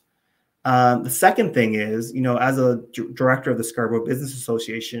makers. The second thing is, you know, as a director of the Scarborough Business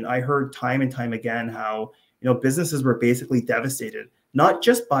Association, I heard time and time again how, you know, businesses were basically devastated, not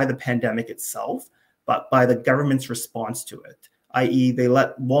just by the pandemic itself, but by the government's response to it, i.e. they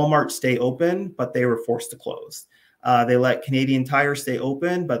let Walmart stay open, but they were forced to close. They let Canadian Tire stay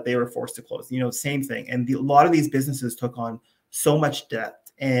open, but they were forced to close. You know, same thing. And a lot of these businesses took on so much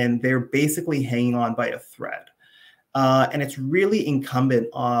debt, and they're basically hanging on by a thread. And it's really incumbent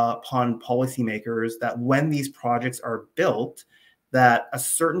upon policymakers that when these projects are built, that a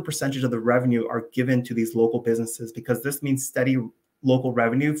certain percentage of the revenue are given to these local businesses, because this means steady local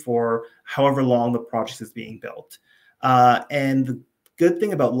revenue for however long the project is being built. And the good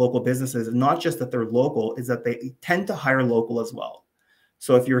thing about local businesses is not just that they're local, is that they tend to hire local as well.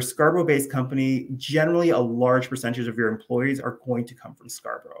 So if you're a Scarborough-based company, generally a large percentage of your employees are going to come from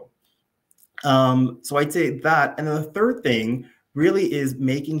Scarborough. So I'd say that. And then the third thing really is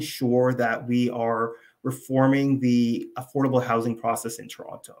making sure that we are reforming the affordable housing process in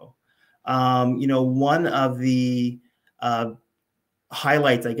Toronto. You know, one of the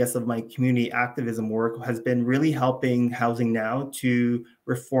highlights, I guess, of my community activism work has been really helping Housing Now to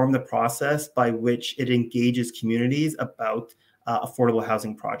reform the process by which it engages communities about affordable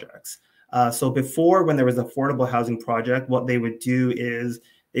housing projects. So before, when there was affordable housing project, what they would do is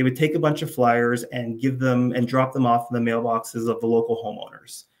they would take a bunch of flyers and give them and drop them off in the mailboxes of the local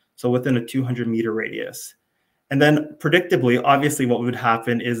homeowners. So within a 200-meter radius. And then predictably, obviously, what would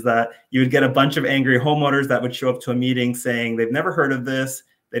happen is that you would get a bunch of angry homeowners that would show up to a meeting saying they've never heard of this,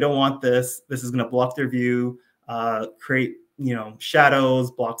 they don't want this, this is going to block their view, create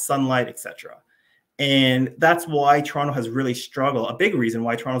shadows, block sunlight, etc. And that's why Toronto has really struggled. A big reason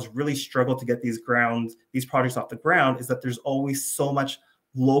why Toronto's really struggled to get these projects off the ground is that there's always so much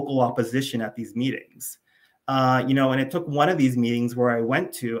local opposition at these meetings. And it took one of these meetings where I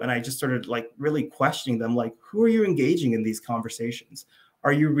went to, and I just started really questioning them, who are you engaging in these conversations?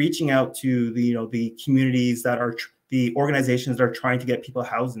 Are you reaching out to the communities that are the organizations that are trying to get people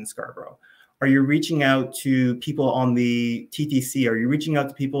housed in Scarborough? Are you reaching out to people on the TTC? Are you reaching out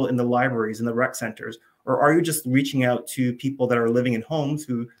to people in the libraries and the rec centers? Or are you just reaching out to people that are living in homes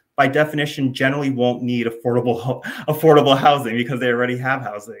who, by definition, generally won't need affordable housing because they already have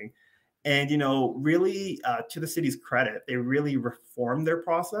housing? And, really, to the city's credit, they really reformed their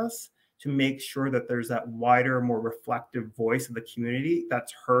process to make sure that there's that wider, more reflective voice of the community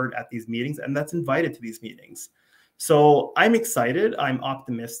that's heard at these meetings and that's invited to these meetings. So I'm excited. I'm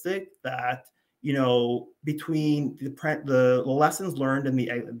optimistic that, between the lessons learned in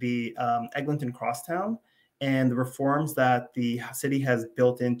the Eglinton Crosstown and the reforms that the city has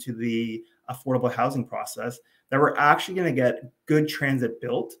built into the affordable housing process, that we're actually going to get good transit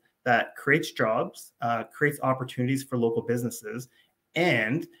built that creates jobs, creates opportunities for local businesses,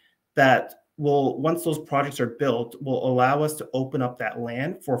 and that will, once those projects are built, will allow us to open up that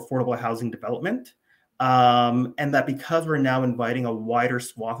land for affordable housing development. And that because we're now inviting a wider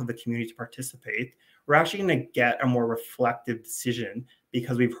swath of the community to participate, we're actually going to get a more reflective decision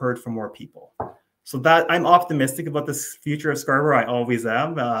because we've heard from more people. So that I'm optimistic about the future of Scarborough. I always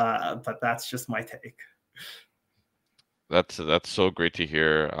am, but that's just my take. That's so great to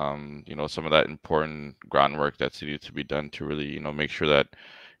hear. Some of that important groundwork that's needed to be done to really, make sure that,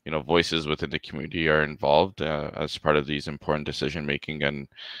 voices within the community are involved as part of these important decision making. And,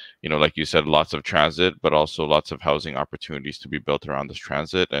 like you said, lots of transit, but also lots of housing opportunities to be built around this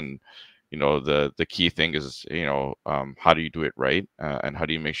transit. And, the key thing is, how do you do it right, and how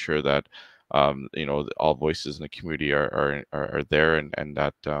do you make sure that all voices in the community are there, and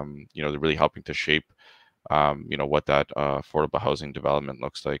that they're really helping to shape what that affordable housing development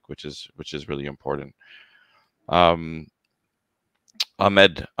looks like, which is really important.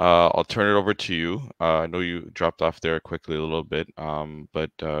 Ahmed, I'll turn it over to you. I know you dropped off there quickly a little bit,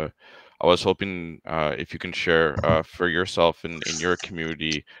 but I was hoping if you can share for yourself in your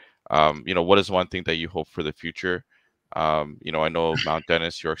community, what is one thing that you hope for the future? I know Mount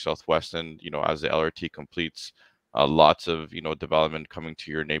Dennis, York Southwest, and as the LRT completes, lots of development coming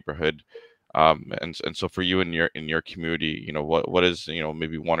to your neighborhood. And so for you in your community, what is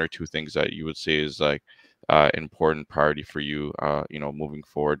maybe one or two things that you would say is important priority for you, moving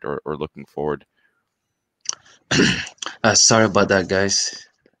forward or looking forward? Sorry about that, guys.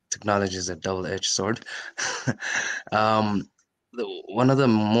 Technology is a double-edged sword. One of the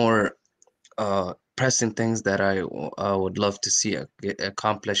more pressing things that I would love to see get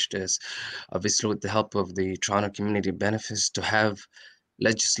accomplished is, obviously, with the help of the Toronto Community Benefits, to have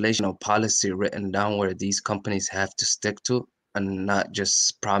legislation or policy written down where these companies have to stick to and not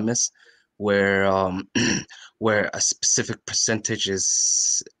just promise, where where a specific percentage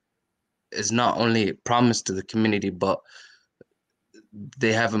is not only promised to the community, but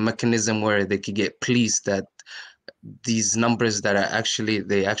they have a mechanism where they could get pleased that these numbers that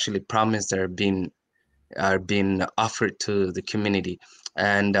they actually promised are being offered to the community.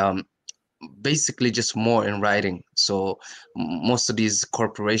 And basically just more in writing. So most of these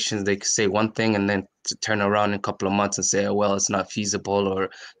corporations, they could say one thing and then turn around in a couple of months and say, oh, well, it's not feasible, or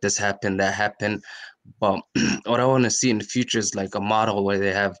this happened, that happened. But what I want to see in the future is like a model where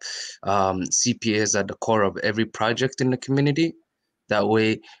they have CPAs at the core of every project in the community. That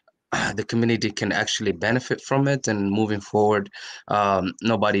way the community can actually benefit from it, and moving forward,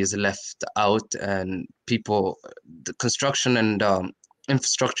 nobody is left out, and the construction and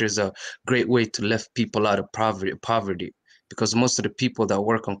infrastructure is a great way to lift people out of poverty, because most of the people that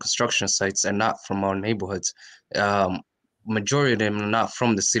work on construction sites are not from our neighborhoods. Majority of them are not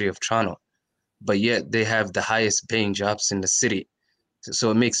from the city of Toronto, but yet they have the highest paying jobs in the city.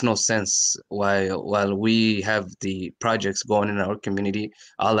 So it makes no sense while we have the projects going in our community,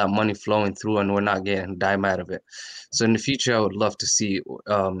 all that money flowing through, and we're not getting a dime out of it. So in the future, I would love to see,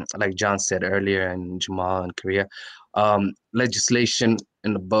 like John said earlier, and Jamal and Korea, legislation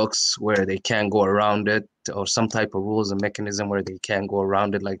in the books where they can't go around it, or some type of rules and mechanism where they can't go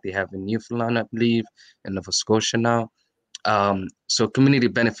around it, like they have in Newfoundland, I believe, and Nova Scotia now. So community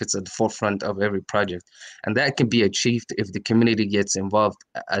benefits at the forefront of every project, and that can be achieved if the community gets involved.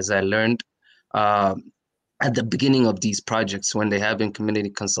 As I learned at the beginning of these projects, when they have in community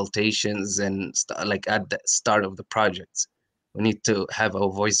consultations and like at the start of the projects, we need to have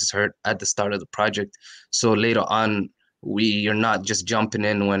our voices heard at the start of the project. So later on, you're not just jumping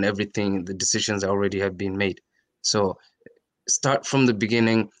in when the decisions already have been made. So start from the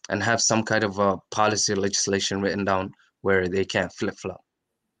beginning and have some kind of a policy or legislation written down where they can't flip-flop.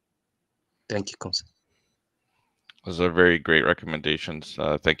 Thank you, Kumsa. Those are very great recommendations.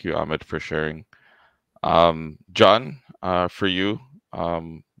 Thank you, Ahmed, for sharing. John, for you,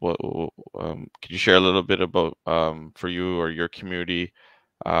 could you share a little bit about for you or your community,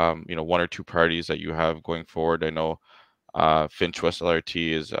 one or two priorities that you have going forward? I know Finch West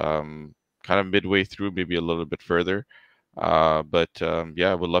LRT is kind of midway through, maybe a little bit further. But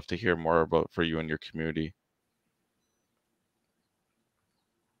yeah, I would love to hear more about for you and your community.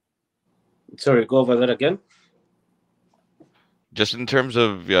 Sorry, go over that again. Just in terms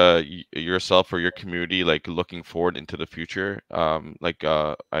of yourself or your community, like looking forward into the future.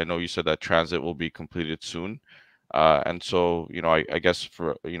 I know you said that transit will be completed soon. And so, I guess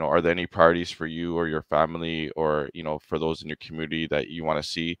for, are there any priorities for you or your family or, for those in your community that you want to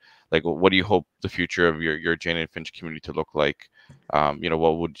see? Like, what do you hope the future of your Jane and Finch community to look like?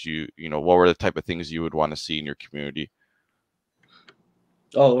 What would what were the type of things you would want to see in your community?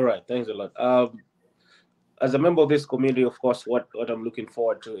 Oh, all right. Thanks a lot. As a member of this community, of course, what I'm looking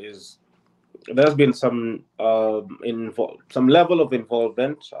forward to is there's been some level of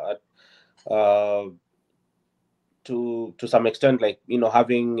involvement to some extent, like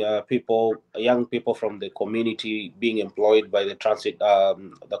having young people from the community being employed by the transit,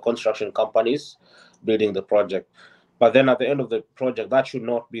 the construction companies building the project. But then at the end of the project, that should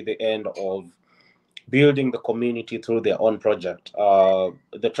not be the end of building the community through their own project.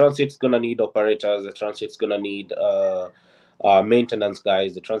 The transit's gonna need operators. The transit's gonna need maintenance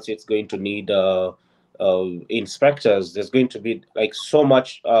guys. The transit's going to need inspectors. There's going to be like so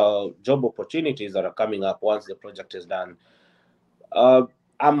much job opportunities that are coming up once the project is done.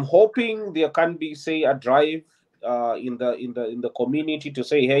 I'm hoping there can be, say, a drive in the community to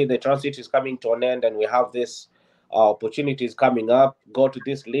say, hey, the transit is coming to an end, and we have this opportunities coming up. Go to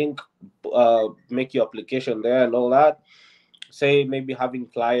this link, make your application there, and all that. Say maybe having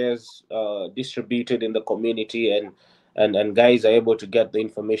flyers distributed in the community, and guys are able to get the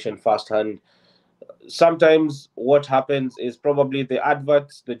information firsthand. Sometimes what happens is probably the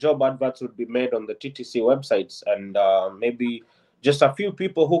job adverts would be made on the TTC websites, and maybe just a few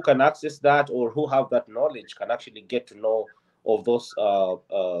people who can access that or who have that knowledge can actually get to know of those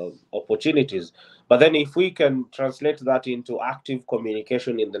opportunities. But then if we can translate that into active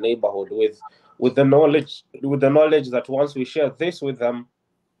communication in the neighborhood with the knowledge that once we share this with them,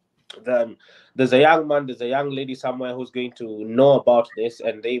 then there's a young lady somewhere who's going to know about this,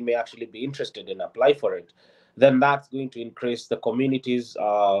 and they may actually be interested in apply for it. Then that's going to increase the community's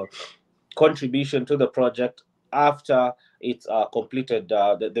contribution to the project after it's completed.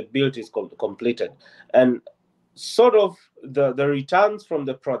 The build is completed, and sort of the returns from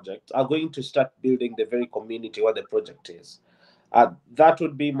the project are going to start building the very community where the project is. That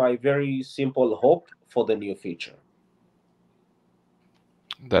would be my very simple hope for the near future.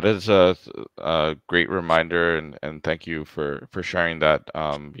 That is a great reminder, and thank you for sharing that.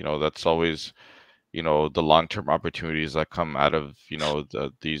 That's always, the long-term opportunities that come out of,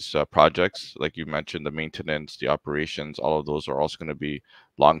 these projects. Like you mentioned, the maintenance, the operations, all of those are also going to be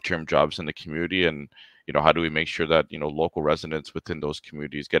long-term jobs in the community. And, how do we make sure that, local residents within those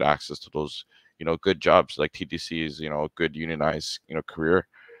communities get access to those, good jobs, like TTC is, a good unionized, career.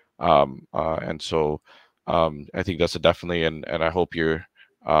 And so I think that's definitely, and I hope you're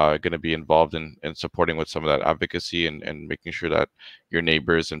going to be involved in supporting with some of that advocacy and making sure that your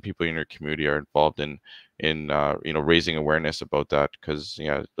neighbors and people in your community are involved in raising awareness about that, because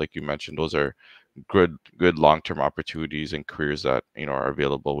like you mentioned, those are good long-term opportunities and careers that are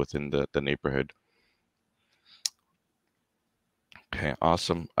available within the neighborhood. Okay,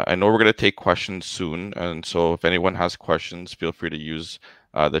 awesome. I know we're going to take questions soon, and so if anyone has questions, feel free to use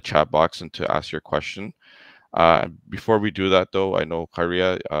the chat box and to ask your question. Before we do that, though, I know,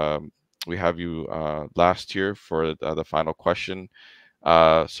 Karia, we have you last year for the final question.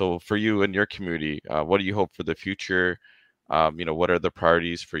 So for you and your community, what do you hope for the future? What are the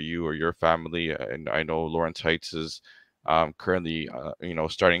priorities for you or your family? And I know Lawrence Heights is currently,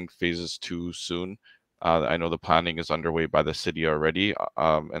 starting phases 2 soon. I know the planning is underway by the city already,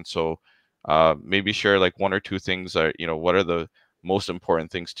 and so maybe share like one or two things that, you know, what are the most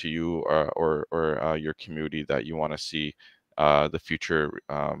important things to you or your community that you want to see the future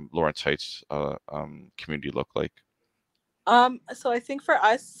Lawrence Heights community look like? So I think for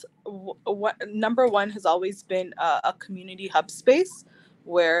us, what number one has always been a community hub space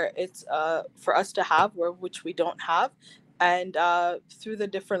where it's for us to have, where which we don't have, and through the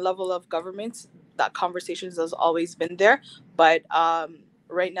different level of governments, that conversations has always been there. But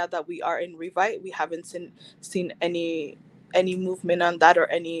right now that we are in Revite, we haven't seen any movement on that or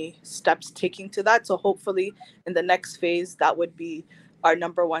any steps taking to that. So hopefully in the next phase, that would be our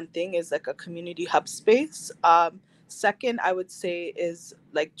number one thing, is like a community hub space. Second, I would say is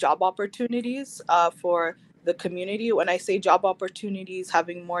like job opportunities for the community. When I say job opportunities,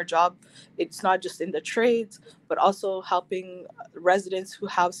 having more job, it's not just in the trades, but also helping residents who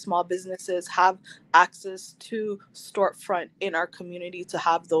have small businesses have access to storefront in our community, to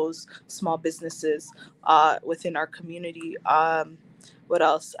have those small businesses within our community. What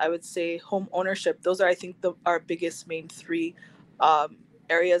else? I would say home ownership. Those are, I think, our biggest main three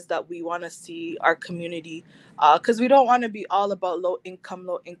areas that we want to see our community, because we don't want to be all about low income,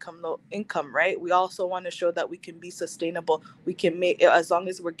 right? We also want to show that we can be sustainable. We can make it, as long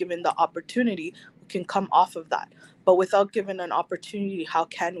as we're given the opportunity, we can come off of that. But without given an opportunity, how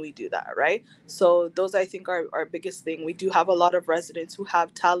can we do that, right? So those, I think, are our biggest thing. We do have a lot of residents who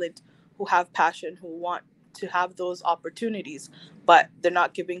have talent, who have passion, who want to have those opportunities, but they're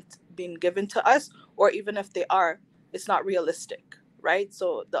not being given to us, or even if they are, it's not realistic, right?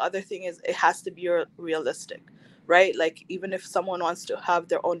 So the other thing is, it has to be realistic, right? Like, even if someone wants to have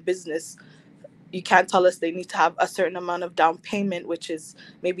their own business, you can't tell us they need to have a certain amount of down payment, which is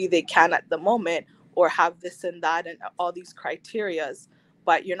maybe they can at the moment, or have this and that and all these criterias,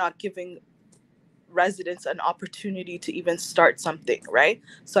 but you're not giving residents an opportunity to even start something, right?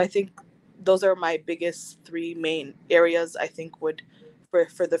 So I think those are my biggest three main areas, I think, would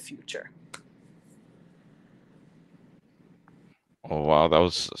for the future. Oh wow, that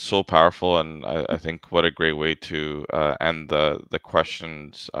was so powerful, and I think what a great way to end the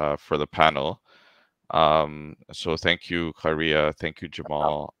questions for the panel. So thank you, Claria, thank you,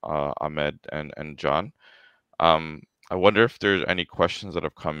 Jamal, Ahmed, and John. I wonder if there's any questions that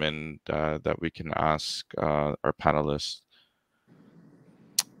have come in that we can ask our panelists.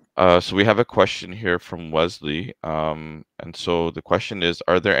 So we have a question here from Wesley, and so the question is: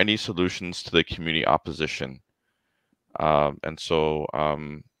 are there any solutions to the community opposition? And so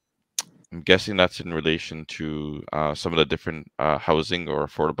I'm guessing that's in relation to some of the different housing or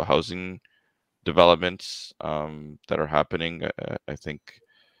affordable housing developments that are happening. I think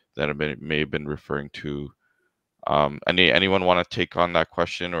that may have been referring to. Anyone want to take on that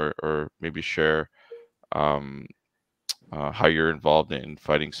question, or maybe share how you're involved in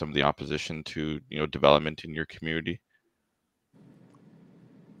fighting some of the opposition to, you know, development in your community?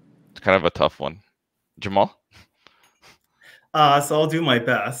 It's kind of a tough one. Jamal? So I'll do my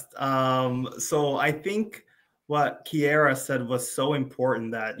best. So I think what Kiera said was so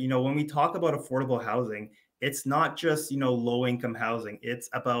important, that, you know, when we talk about affordable housing, it's not just, you know, low income housing. It's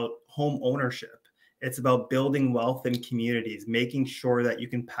about home ownership. It's about building wealth in communities, making sure that you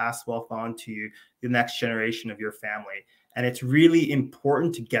can pass wealth on to the next generation of your family. And it's really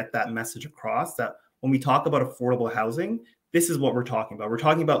important to get that message across, that when we talk about affordable housing, this is what we're talking about. We're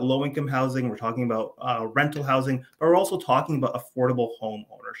talking about low income housing. We're talking about rental housing, but we're also talking about affordable home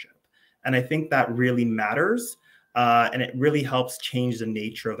ownership. And I think that really matters. And it really helps change the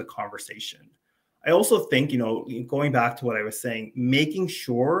nature of the conversation. I also think, you know, going back to what I was saying, making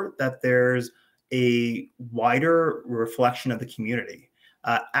sure that there's a wider reflection of the community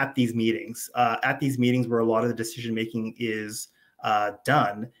at these meetings where a lot of the decision making is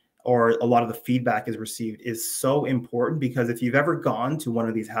done, or a lot of the feedback is received, is so important. Because if you've ever gone to one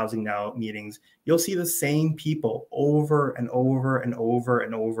of these Housing Now meetings, you'll see the same people over and over and over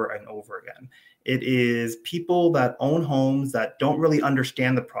and over and over again. It is people that own homes that don't really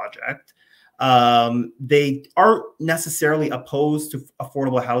understand the project. They aren't necessarily opposed to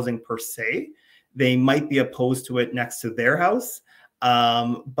affordable housing per se. They might be opposed to it next to their house.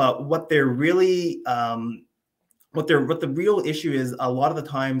 But what they're really what the real issue is, a lot of the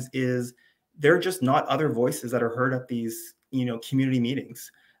times, is there are just not other voices that are heard at these, you know, community meetings.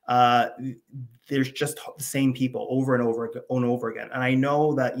 There's just the same people over and over and over again. And I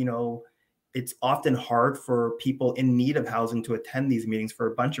know that, you know, it's often hard for people in need of housing to attend these meetings for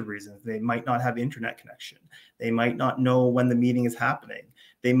a bunch of reasons. They might not have internet connection. They might not know when the meeting is happening.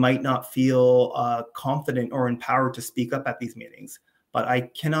 They might not feel confident or empowered to speak up at these meetings. but I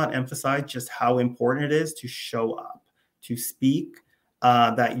cannot emphasize just how important it is to show up, to speak,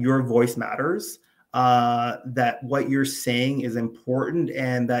 that your voice matters, that what you're saying is important,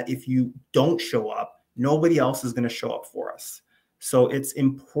 and that if you don't show up, nobody else is going to show up for us. So it's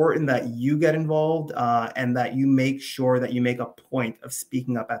important that you get involved, and that you make sure that you make a point of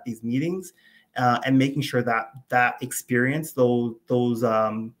speaking up at these meetings, and making sure that that experience, those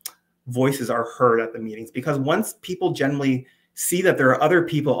voices are heard at the meetings. Because once people generally see that there are other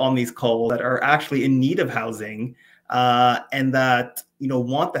people on these calls that are actually in need of housing, and that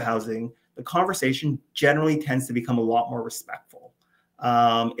want the housing, the conversation generally tends to become a lot more respectful.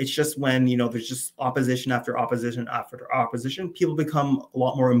 It's just when there's just opposition after opposition after opposition, people become a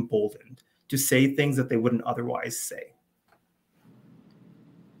lot more emboldened to say things that they wouldn't otherwise say.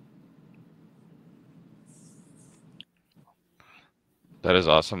 That is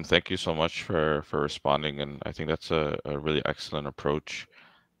awesome. Thank you so much for responding, and I think that's a really excellent approach.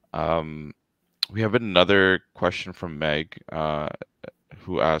 We have another question from Meg,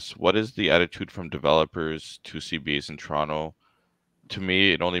 who asks, what is the attitude from developers to CBAs in Toronto? To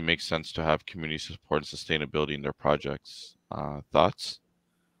me, it only makes sense to have community support and sustainability in their projects. Thoughts?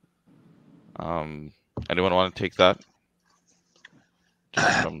 Anyone want to take that?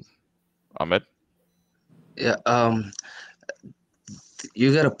 Just from Ahmed? Yeah,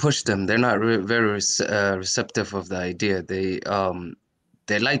 you gotta push them. They're not very receptive of the idea. They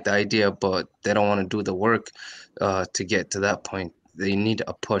like the idea, but they don't want to do the work to get to that point. They need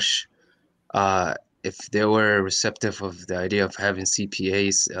a push. If they were receptive of the idea of having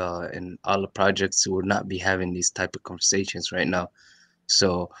CPAs in all the projects, we would not be having these type of conversations right now.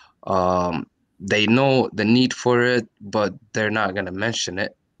 So they know the need for it, but they're not gonna mention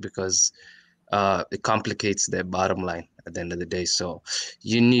it because it complicates their bottom line at the end of the day. So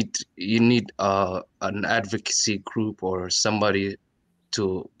you need an advocacy group or somebody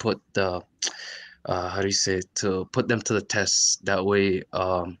to put the to put them to the test. That way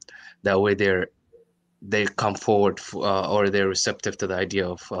they come forward or they're receptive to the idea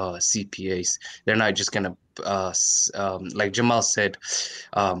of CPAs. They're not just gonna like Jamal said,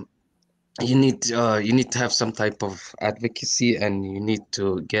 you need to have some type of advocacy, and you need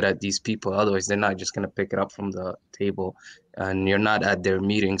to get at these people. Otherwise, they're not just gonna pick it up from the table, and you're not at their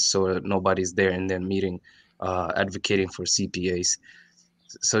meetings, so nobody's there in their meeting advocating for CPAs.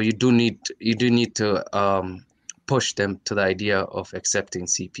 So you do need to push them to the idea of accepting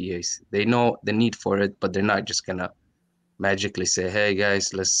CPAs. They know the need for it, but they're not just gonna magically say, "Hey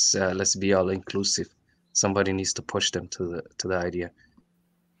guys, let's be all inclusive." Somebody needs to push them to the idea.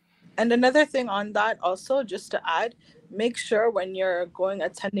 And another thing on that also, just to add, make sure when you're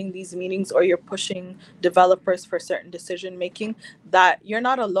attending these meetings or you're pushing developers for certain decision making, that you're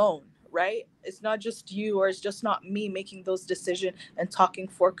not alone, right? It's not just you, or it's just not me making those decisions and talking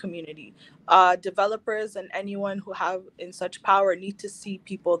for community. Developers and anyone who have in such power need to see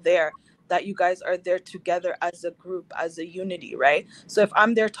people there, that you guys are there together as a group, as a unity, right? So if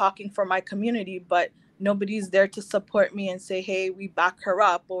I'm there talking for my community, but nobody's there to support me and say, hey, we back her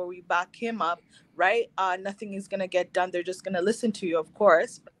up or we back him up, right? Nothing is going to get done. They're just going to listen to you, of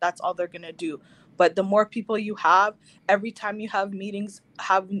course, but that's all they're going to do. But the more people you have, every time you have meetings,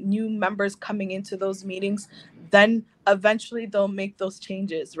 have new members coming into those meetings, then eventually they'll make those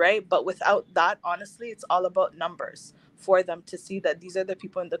changes, right? But without that, honestly, it's all about numbers for them to see that these are the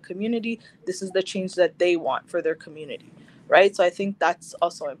people in the community. This is the change that they want for their community, right? So I think that's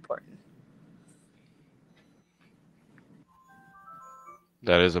also important.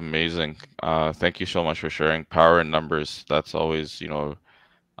 That is amazing. Thank you so much for sharing. Power in numbers. That's always,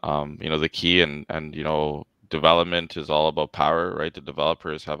 the key, and development is all about power, right? The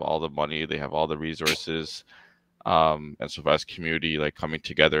developers have all the money, they have all the resources. And so as community, like coming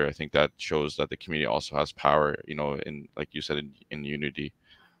together, I think that shows that the community also has power, in, like you said, in unity.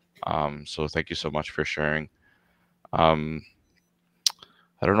 So thank you so much for sharing. I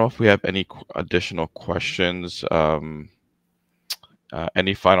don't know if we have any additional questions.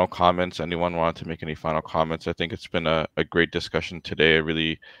 Any final comments? Anyone want to make any final comments? I think it's been a great discussion today. I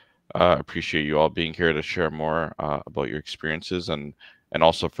really appreciate you all being here to share more about your experiences, and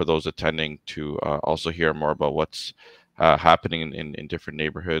also for those attending to also hear more about what's happening in different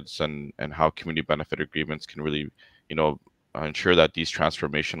neighborhoods, and how community benefit agreements can really, ensure that these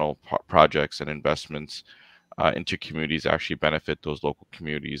transformational projects and investments into communities actually benefit those local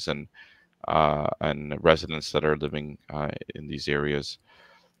communities and residents that are living in these areas.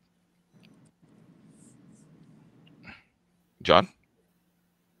 John?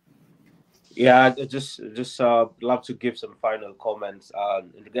 Yeah, I just love to give some final comments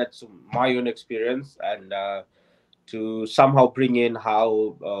in regards to my own experience, and to somehow bring in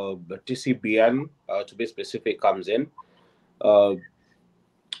how TCBN, to be specific, comes in.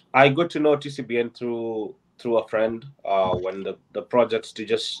 I got to know TCBN through a friend when the project to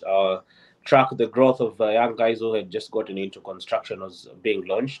just track the growth of young guys who had just gotten into construction was being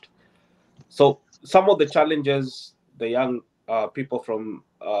launched. So some of the challenges the young people from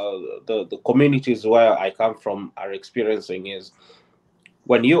the communities where I come from are experiencing is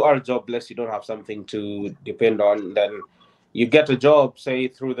when you are jobless, you don't have something to depend on, then you get a job, say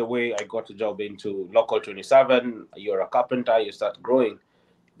through the way I got a job into Local 27, you're a carpenter, you start growing.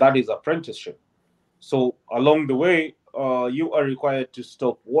 That is apprenticeship. So along the way, you are required to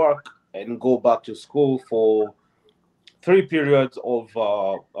stop work and go back to school for 3 periods of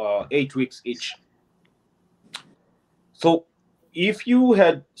 8 weeks each. So if you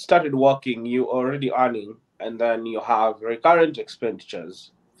had started working, you already earning, and then you have recurrent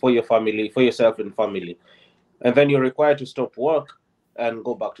expenditures for your family, for yourself and family, and then you're required to stop work and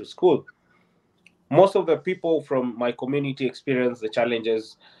go back to school. Most of the people from my community experience the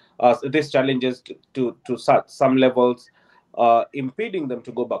challenges, these challenges to some levels, impeding them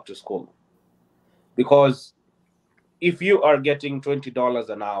to go back to school. Because if you are getting $20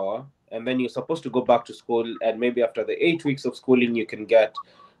 an hour, and then you're supposed to go back to school, and maybe after the 8 weeks of schooling, you can get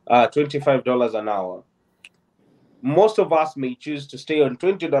 $25 an hour. Most of us may choose to stay on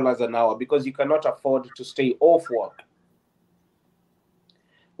 $20 an hour because you cannot afford to stay off work.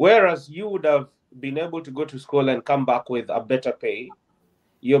 Whereas you would have been able to go to school and come back with a better pay.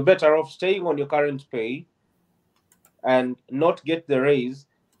 You're better off staying on your current pay and not get the raise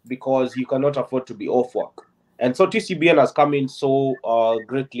because you cannot afford to be off work. And so TCBN has come in so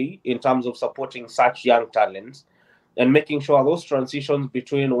greatly in terms of supporting such young talents and making sure those transitions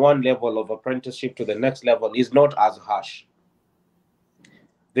between one level of apprenticeship to the next level is not as harsh.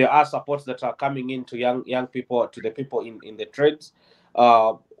 There are supports that are coming in to young people, to the people in the trades.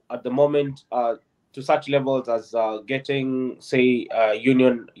 At the moment, to such levels as getting, say,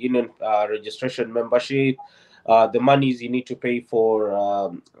 union registration membership, the monies you need to pay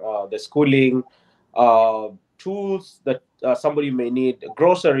for the schooling, tools that somebody may need,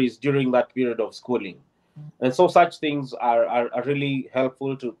 groceries during that period of schooling. And so such things are really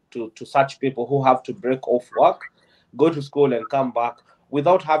helpful to such people who have to break off work, go to school and come back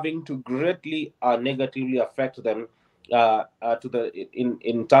without having to greatly negatively affect them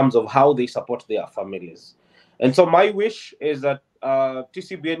in terms of how they support their families. And so my wish is that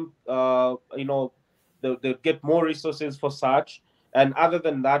TCBN, they get more resources for such. And other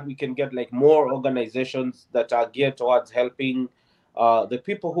than that, we can get like more organizations that are geared towards helping the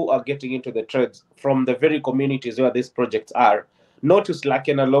people who are getting into the trades from the very communities where these projects are, not to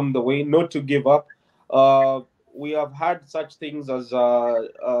slacken along the way, not to give up. We have had such things as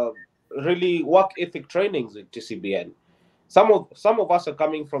really work ethic trainings with TCBN. Some of us are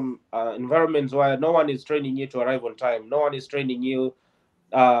coming from environments where no one is training you to arrive on time. No one is training you.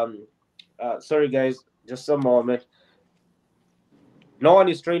 Sorry, guys, just a moment. No one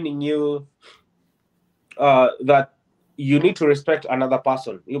is training you that you need to respect another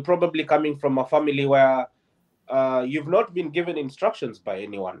person. You're probably coming from a family where you've not been given instructions by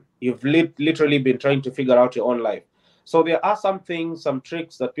anyone. You've literally been trying to figure out your own life. So there are some things, some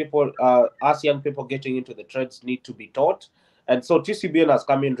tricks that people, us young people getting into the trades, need to be taught. And so TCBN has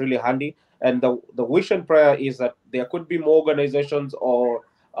come in really handy. And the wish and prayer is that there could be more organizations or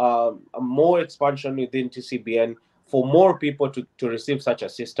more expansion within TCBN for more people to receive such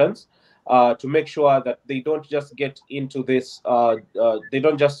assistance, to make sure that they don't just get into this, they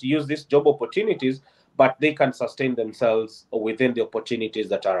don't just use these job opportunities, but they can sustain themselves within the opportunities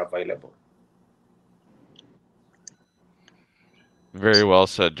that are available. Very well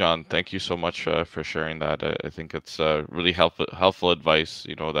said, John. Thank you so much for sharing that. I think it's really helpful advice,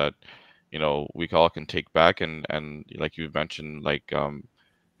 that, we all can take back and like you've mentioned, like,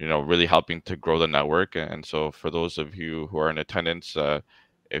 really helping to grow the network. And so for those of you who are in attendance,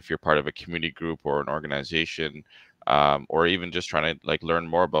 if you're part of a community group or an organization, or even just trying to like learn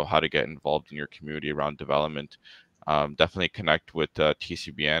more about how to get involved in your community around development, definitely connect with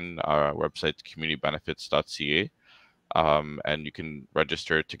TCBN. Our website's communitybenefits.ca. And you can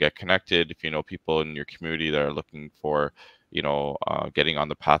register to get connected if you know people in your community that are looking for, getting on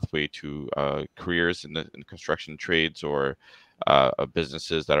the pathway to careers in the construction trades, or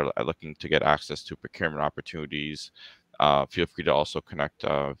businesses that are looking to get access to procurement opportunities. Feel free to also connect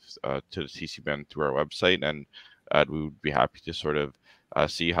to the TCBN through our website, and we would be happy to sort of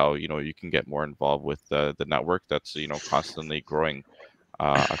see how you can get more involved with the network that's constantly growing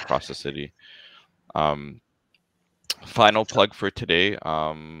across the city. Final plug for today.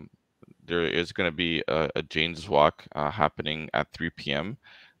 there is going to be a Jane's Walk happening at 3 p.m.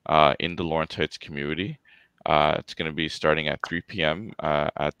 In the Lawrence Heights community. It's going to be starting at 3 p.m.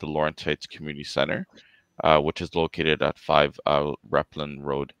 At the Lawrence Heights Community Center, which is located at 5 Replan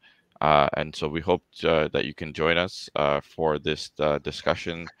Road. And so we hope that you can join us for this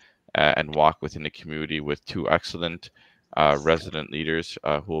discussion and walk within the community with 2 excellent resident leaders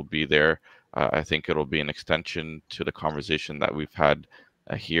who will be there. I think it'll be an extension to the conversation that we've had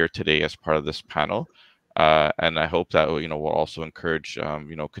here today as part of this panel. And I hope that, you know, will also encourage,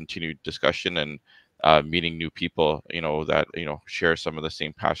 you know, continued discussion and meeting new people, you know, that, you know, share some of the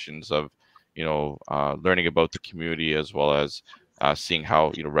same passions of, you know, learning about the community, as well as seeing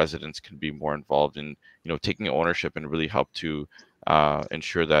how, you know, residents can be more involved in, you know, taking ownership and really help to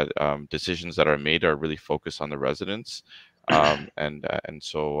ensure that decisions that are made are really focused on the residents. And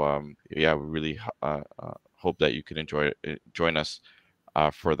so, yeah, we really hope that you can join us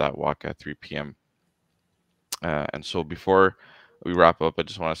for that walk at 3 p.m. And so before we wrap up, I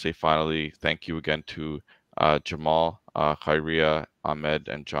just want to say finally, thank you again to Jamal, Khairia, Ahmed,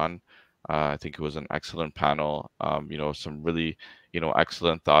 and John. I think it was an excellent panel. You know, some really, you know,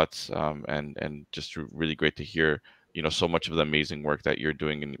 excellent thoughts, and just really great to hear, you know, so much of the amazing work that you're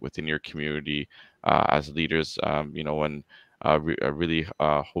doing within your community as leaders. You know, and I really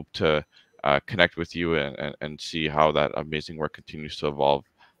hope to connect with you and see how that amazing work continues to evolve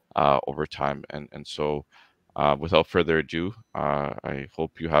over time. And so, without further ado, I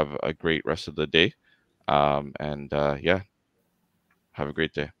hope you have a great rest of the day. Yeah, have a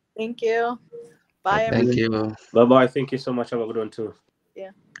great day. Thank you. Bye, Thank everyone. you. Bye bye. Thank you so much. Have a good one too.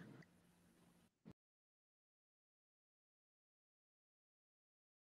 Yeah.